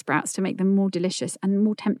prepare sprouts to make them more delicious and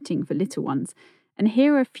more tempting for little ones. And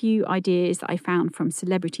here are a few ideas that I found from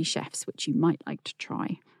celebrity chefs, which you might like to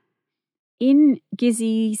try. In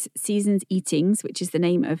Gizzy's Seasons Eatings, which is the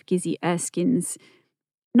name of Gizzy Erskine's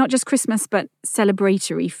not just Christmas, but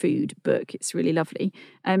celebratory food book, it's really lovely.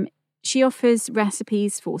 She offers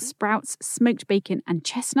recipes for sprouts, smoked bacon and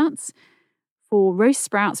chestnuts, for roast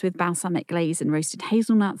sprouts with balsamic glaze and roasted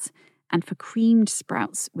hazelnuts, and for creamed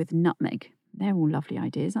sprouts with nutmeg. They're all lovely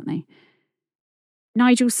ideas, aren't they?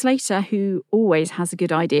 Nigel Slater, who always has a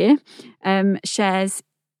good idea, shares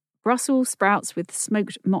Brussels sprouts with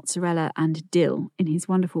smoked mozzarella and dill in his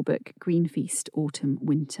wonderful book, Green Feast, Autumn,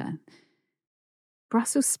 Winter.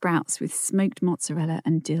 Brussels sprouts with smoked mozzarella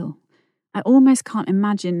and dill. I almost can't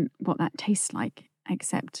imagine what that tastes like,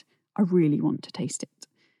 except I really want to taste it.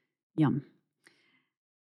 Yum.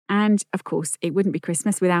 And, of course, it wouldn't be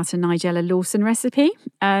Christmas without a Nigella Lawson recipe.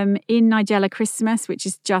 In Nigella Christmas, which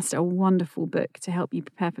is just a wonderful book to help you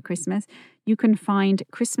prepare for Christmas, you can find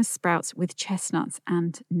Christmas sprouts with chestnuts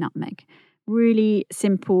and nutmeg. Really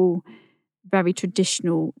simple, very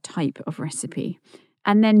traditional type of recipe.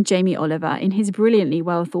 And then Jamie Oliver, in his brilliantly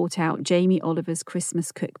well thought out Jamie Oliver's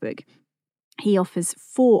Christmas cookbook, he offers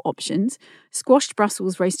 4 options: squashed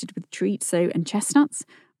Brussels roasted with chorizo and chestnuts,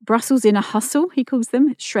 Brussels in a hustle, he calls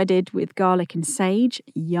them, shredded with garlic and sage,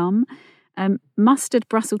 yum, mustard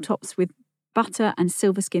Brussels tops with butter and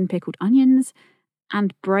silver skin pickled onions,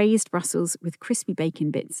 and braised Brussels with crispy bacon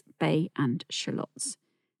bits, bay and shallots.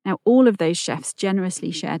 Now, all of those chefs generously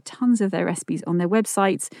share tons of their recipes on their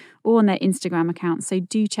websites or on their Instagram accounts, so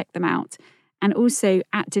do check them out. And also,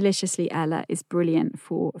 @DeliciouslyElla is brilliant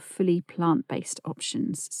for fully plant-based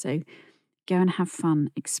options. So go and have fun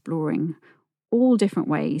exploring all different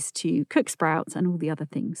ways to cook sprouts and all the other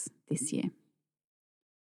things this year.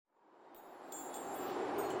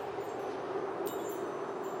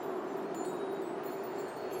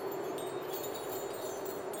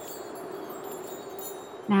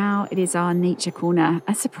 Now it is our nature corner.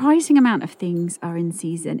 A surprising amount of things are in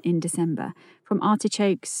season in December, from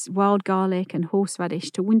artichokes, wild garlic and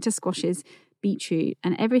horseradish to winter squashes, beetroot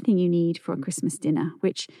and everything you need for a Christmas dinner,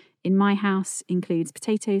 which in my house includes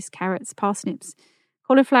potatoes, carrots, parsnips,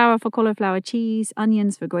 cauliflower for cauliflower cheese,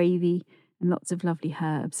 onions for gravy, and lots of lovely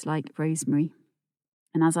herbs like rosemary.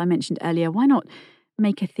 And as I mentioned earlier, why not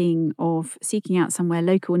make a thing of seeking out somewhere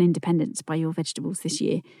local and independent to buy your vegetables this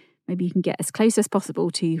year? Maybe you can get as close as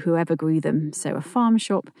possible to whoever grew them. So a farm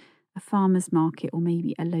shop, a farmer's market, or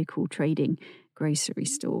maybe a local trading grocery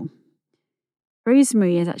store.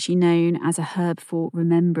 Rosemary is actually known as a herb for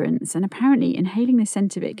remembrance, and apparently inhaling the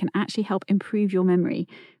scent of it can actually help improve your memory,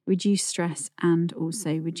 reduce stress, and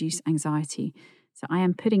also reduce anxiety. So I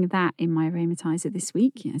am putting that in my aromatizer this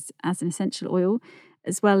week as an essential oil,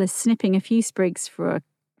 as well as snipping a few sprigs for a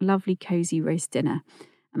lovely cosy roast dinner.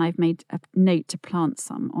 And I've made a note to plant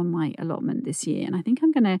some on my allotment this year. And I think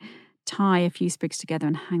I'm going to tie a few sprigs together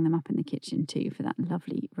and hang them up in the kitchen too for that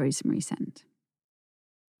lovely rosemary scent.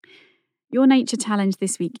 Your nature challenge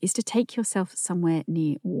this week is to take yourself somewhere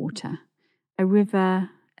near water, a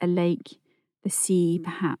river, a lake, the sea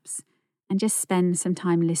perhaps, and just spend some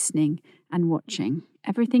time listening and watching.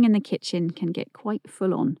 Everything in the kitchen can get quite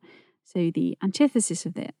full on. So the antithesis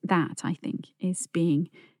of that, I think, is being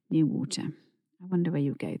near water. I wonder where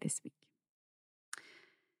you'll go this week.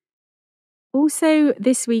 Also,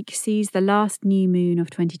 this week sees the last new moon of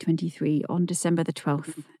 2023 on December the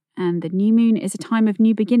 12th. And the new moon is a time of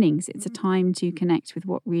new beginnings. It's a time to connect with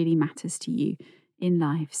what really matters to you in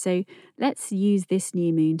life. So let's use this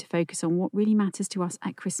new moon to focus on what really matters to us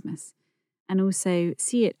at Christmas, and also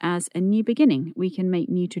see it as a new beginning. We can make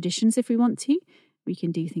new traditions if we want to. We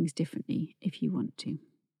can do things differently if you want to.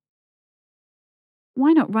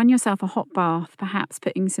 Why not run yourself a hot bath, perhaps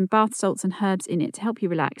putting some bath salts and herbs in it to help you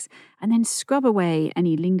relax, and then scrub away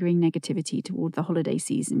any lingering negativity toward the holiday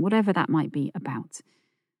season, whatever that might be about.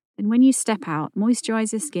 And when you step out,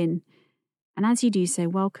 moisturize your skin, and as you do so,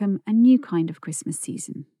 welcome a new kind of Christmas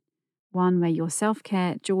season, one where your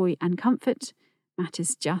self-care, joy, and comfort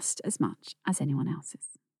matters just as much as anyone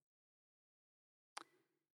else's.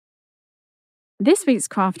 This week's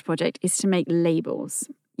craft project is to make labels.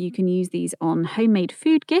 You can use these on homemade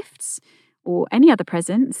food gifts or any other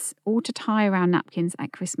presents, or to tie around napkins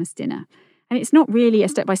at Christmas dinner. And it's not really a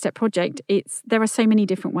step-by-step project. There are so many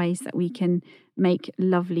different ways that we can make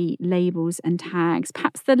lovely labels and tags.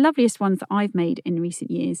 Perhaps the loveliest ones that I've made in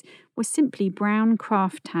recent years were simply brown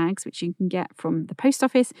craft tags, which you can get from the post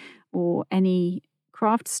office or any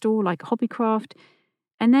craft store like Hobbycraft.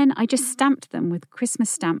 And then I just stamped them with Christmas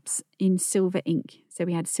stamps in silver ink. So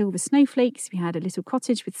we had silver snowflakes, we had a little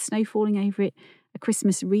cottage with snow falling over it, a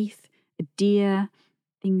Christmas wreath, a deer,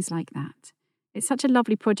 things like that. It's such a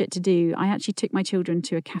lovely project to do. I actually took my children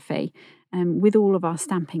to a cafe with all of our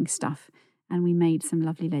stamping stuff, and we made some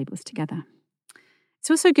lovely labels together. It's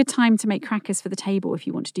also a good time to make crackers for the table if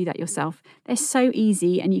you want to do that yourself. They're so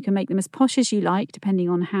easy, and you can make them as posh as you like, depending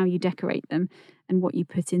on how you decorate them and what you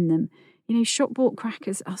put in them. You know, shop-bought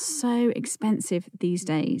crackers are so expensive these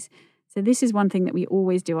days. So this is one thing that we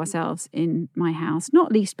always do ourselves in my house,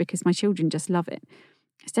 not least because my children just love it.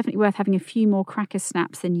 It's definitely worth having a few more cracker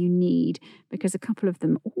snaps than you need, because a couple of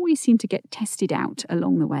them always seem to get tested out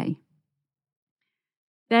along the way.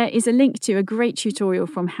 There is a link to a great tutorial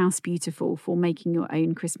from House Beautiful for making your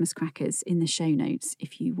own Christmas crackers in the show notes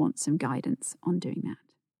if you want some guidance on doing that.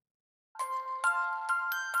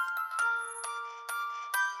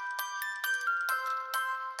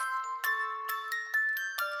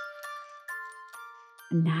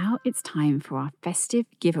 And now it's time for our festive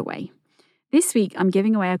giveaway. This week, I'm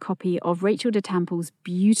giving away a copy of Rachel de Tample's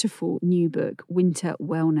beautiful new book, Winter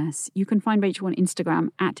Wellness. You can find Rachel on Instagram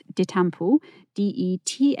at detample,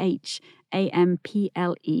 DETHAMPLE,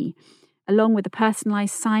 along with a personalised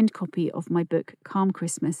signed copy of my book, Calm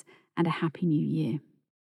Christmas and a Happy New Year.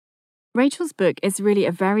 Rachel's book is really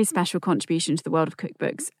a very special contribution to the world of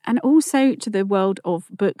cookbooks and also to the world of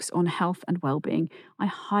books on health and well-being. I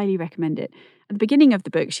highly recommend it. At the beginning of the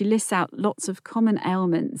book, she lists out lots of common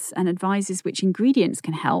ailments and advises which ingredients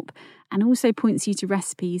can help, and also points you to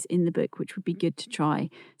recipes in the book which would be good to try.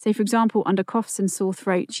 So, for example, under coughs and sore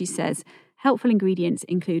throat, she says, helpful ingredients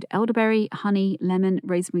include elderberry, honey, lemon,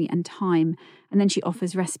 rosemary, and thyme. And then she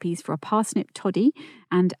offers recipes for a parsnip toddy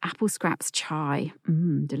and apple scraps chai.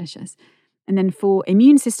 Delicious. And then for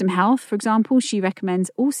immune system health, for example, she recommends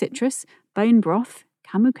all citrus, bone broth,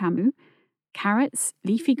 camu camu, carrots,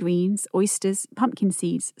 leafy greens, oysters, pumpkin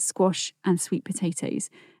seeds, squash, and sweet potatoes.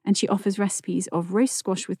 And she offers recipes of roast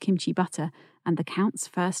squash with kimchi butter and the Count's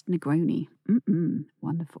first Negroni.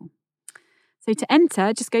 Wonderful. So to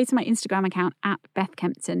enter, just go to my Instagram account at Beth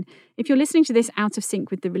Kempton. If you're listening to this out of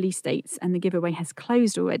sync with the release dates and the giveaway has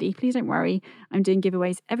closed already, please don't worry. I'm doing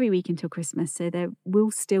giveaways every week until Christmas, so there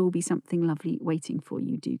will still be something lovely waiting for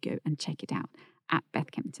you. Do go and check it out at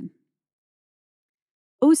Beth Kempton.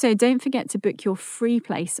 Also, don't forget to book your free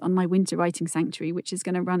place on my Winter Writing Sanctuary, which is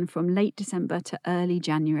going to run from late December to early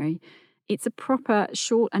January. It's a proper,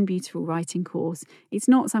 short and beautiful writing course. It's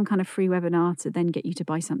not some kind of free webinar to then get you to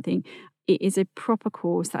buy something. It is a proper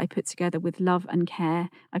course that I put together with love and care.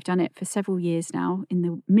 I've done it for several years now in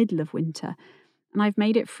the middle of winter. And I've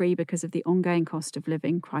made it free because of the ongoing cost of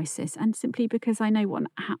living crisis, and simply because I know what an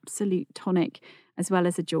absolute tonic as well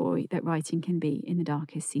as a joy that writing can be in the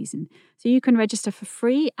darkest season. So you can register for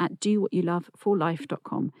free at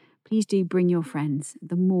dowhatyouloveforlife.com. Please do bring your friends.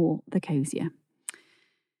 The more, the cozier.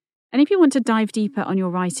 And if you want to dive deeper on your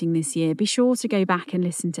writing this year, be sure to go back and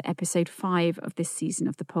listen to episode 5 of this season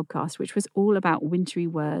of the podcast, which was all about wintry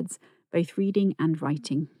words, both reading and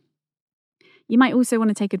writing. You might also want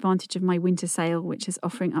to take advantage of my winter sale, which is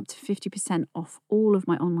offering up to 50% off all of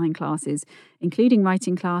my online classes, including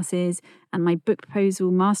writing classes and my book proposal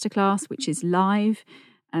masterclass, which is live,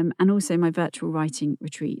 and also my virtual writing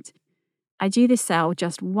retreat. I do this sale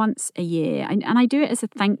just once a year, and I do it as a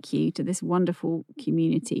thank you to this wonderful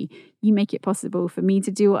community. You make it possible for me to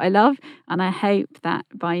do what I love, and I hope that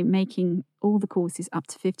by making all the courses up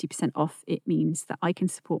to 50% off, it means that I can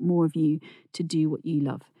support more of you to do what you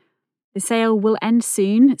love. The sale will end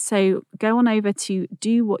soon, so go on over to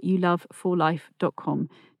dowhatyouloveforlife.com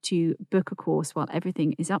to book a course while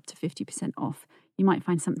everything is up to 50% off. You might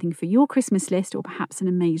find something for your Christmas list or perhaps an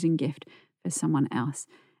amazing gift for someone else.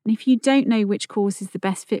 And if you don't know which course is the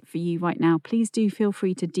best fit for you right now, please do feel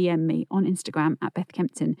free to DM me on Instagram at Beth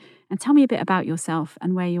Kempton and tell me a bit about yourself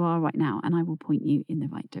and where you are right now, and I will point you in the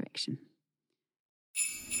right direction.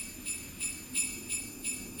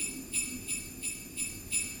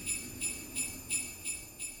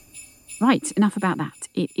 Right, enough about that.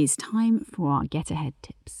 It is time for our Get Ahead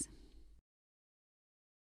tips.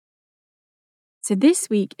 So this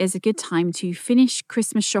week is a good time to finish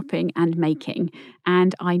Christmas shopping and making.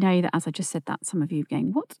 And I know that as I just said that, some of you are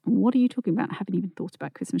going, what are you talking about? I haven't even thought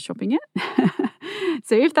about Christmas shopping yet.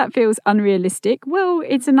 So if that feels unrealistic, well,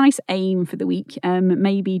 it's a nice aim for the week.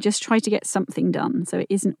 Maybe just try to get something done so it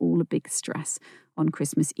isn't all a big stress on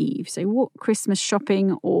Christmas Eve. So what Christmas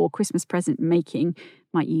shopping or Christmas present making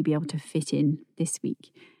might you be able to fit in this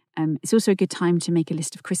week? It's also a good time to make a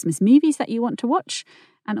list of Christmas movies that you want to watch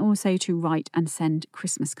and also to write and send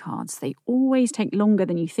Christmas cards. They always take longer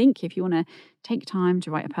than you think if you want to take time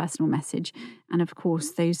to write a personal message. And of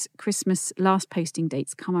course, those Christmas last posting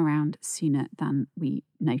dates come around sooner than we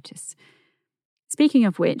notice. Speaking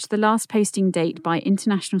of which, the last posting date by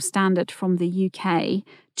international standard from the UK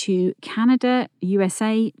to Canada,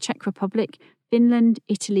 USA, Czech Republic, Finland,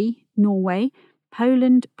 Italy, Norway,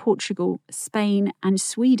 Poland, Portugal, Spain and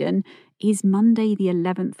Sweden is Monday the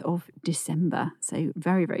 11th of December, so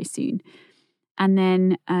very, very soon. And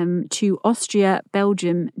then to Austria,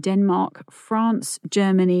 Belgium, Denmark, France,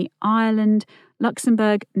 Germany, Ireland,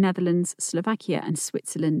 Luxembourg, Netherlands, Slovakia and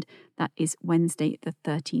Switzerland, that is Wednesday the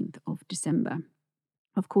 13th of December.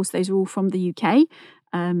 Of course, those are all from the UK.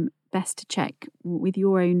 Best to check with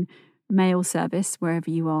your own mail service wherever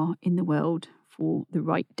you are in the world for the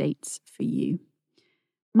right dates for you.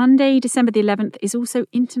 Monday, December the 11th is also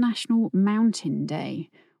International Mountain Day.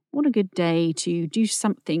 What a good day to do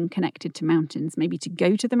something connected to mountains, maybe to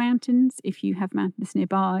go to the mountains if you have mountains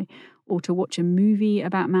nearby, or to watch a movie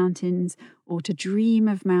about mountains, or to dream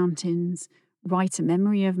of mountains, write a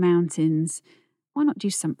memory of mountains. Why not do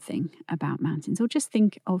something about mountains, or just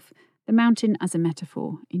think of the mountain as a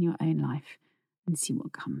metaphor in your own life and see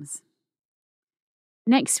what comes.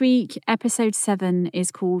 Next week, episode 7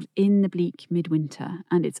 is called In the Bleak Midwinter,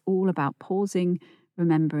 and it's all about pausing,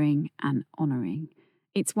 remembering and honouring.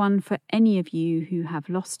 It's one for any of you who have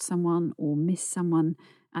lost someone or missed someone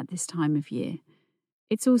at this time of year.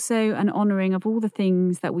 It's also an honouring of all the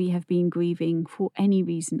things that we have been grieving for any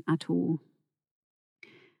reason at all.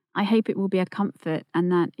 I hope it will be a comfort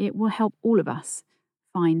and that it will help all of us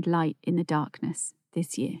find light in the darkness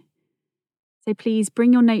this year. So please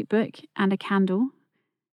bring your notebook and a candle,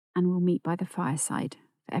 and we'll meet by the fireside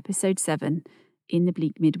for episode 7 in the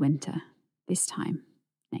Bleak Midwinter, this time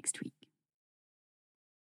next week.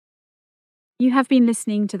 You have been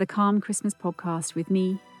listening to the Calm Christmas podcast with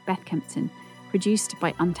me, Beth Kempton, produced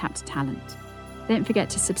by Untapped Talent. Don't forget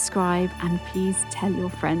to subscribe and please tell your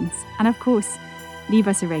friends. And of course, leave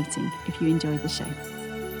us a rating if you enjoyed the show.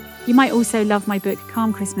 You might also love my book,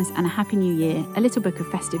 Calm Christmas and a Happy New Year, a little book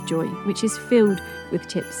of festive joy, which is filled with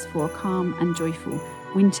tips for a calm and joyful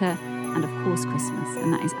winter and of course Christmas,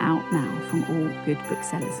 and that is out now from all good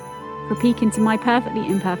booksellers. For a peek into my perfectly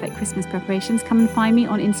imperfect Christmas preparations, come and find me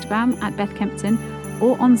on Instagram at Beth Kempton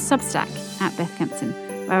or on Substack at Beth Kempton,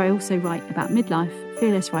 where I also write about midlife,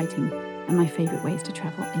 fearless writing and my favourite ways to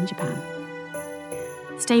travel in Japan.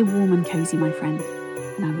 Stay warm and cosy, my friend,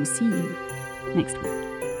 and I will see you next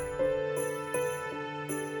week.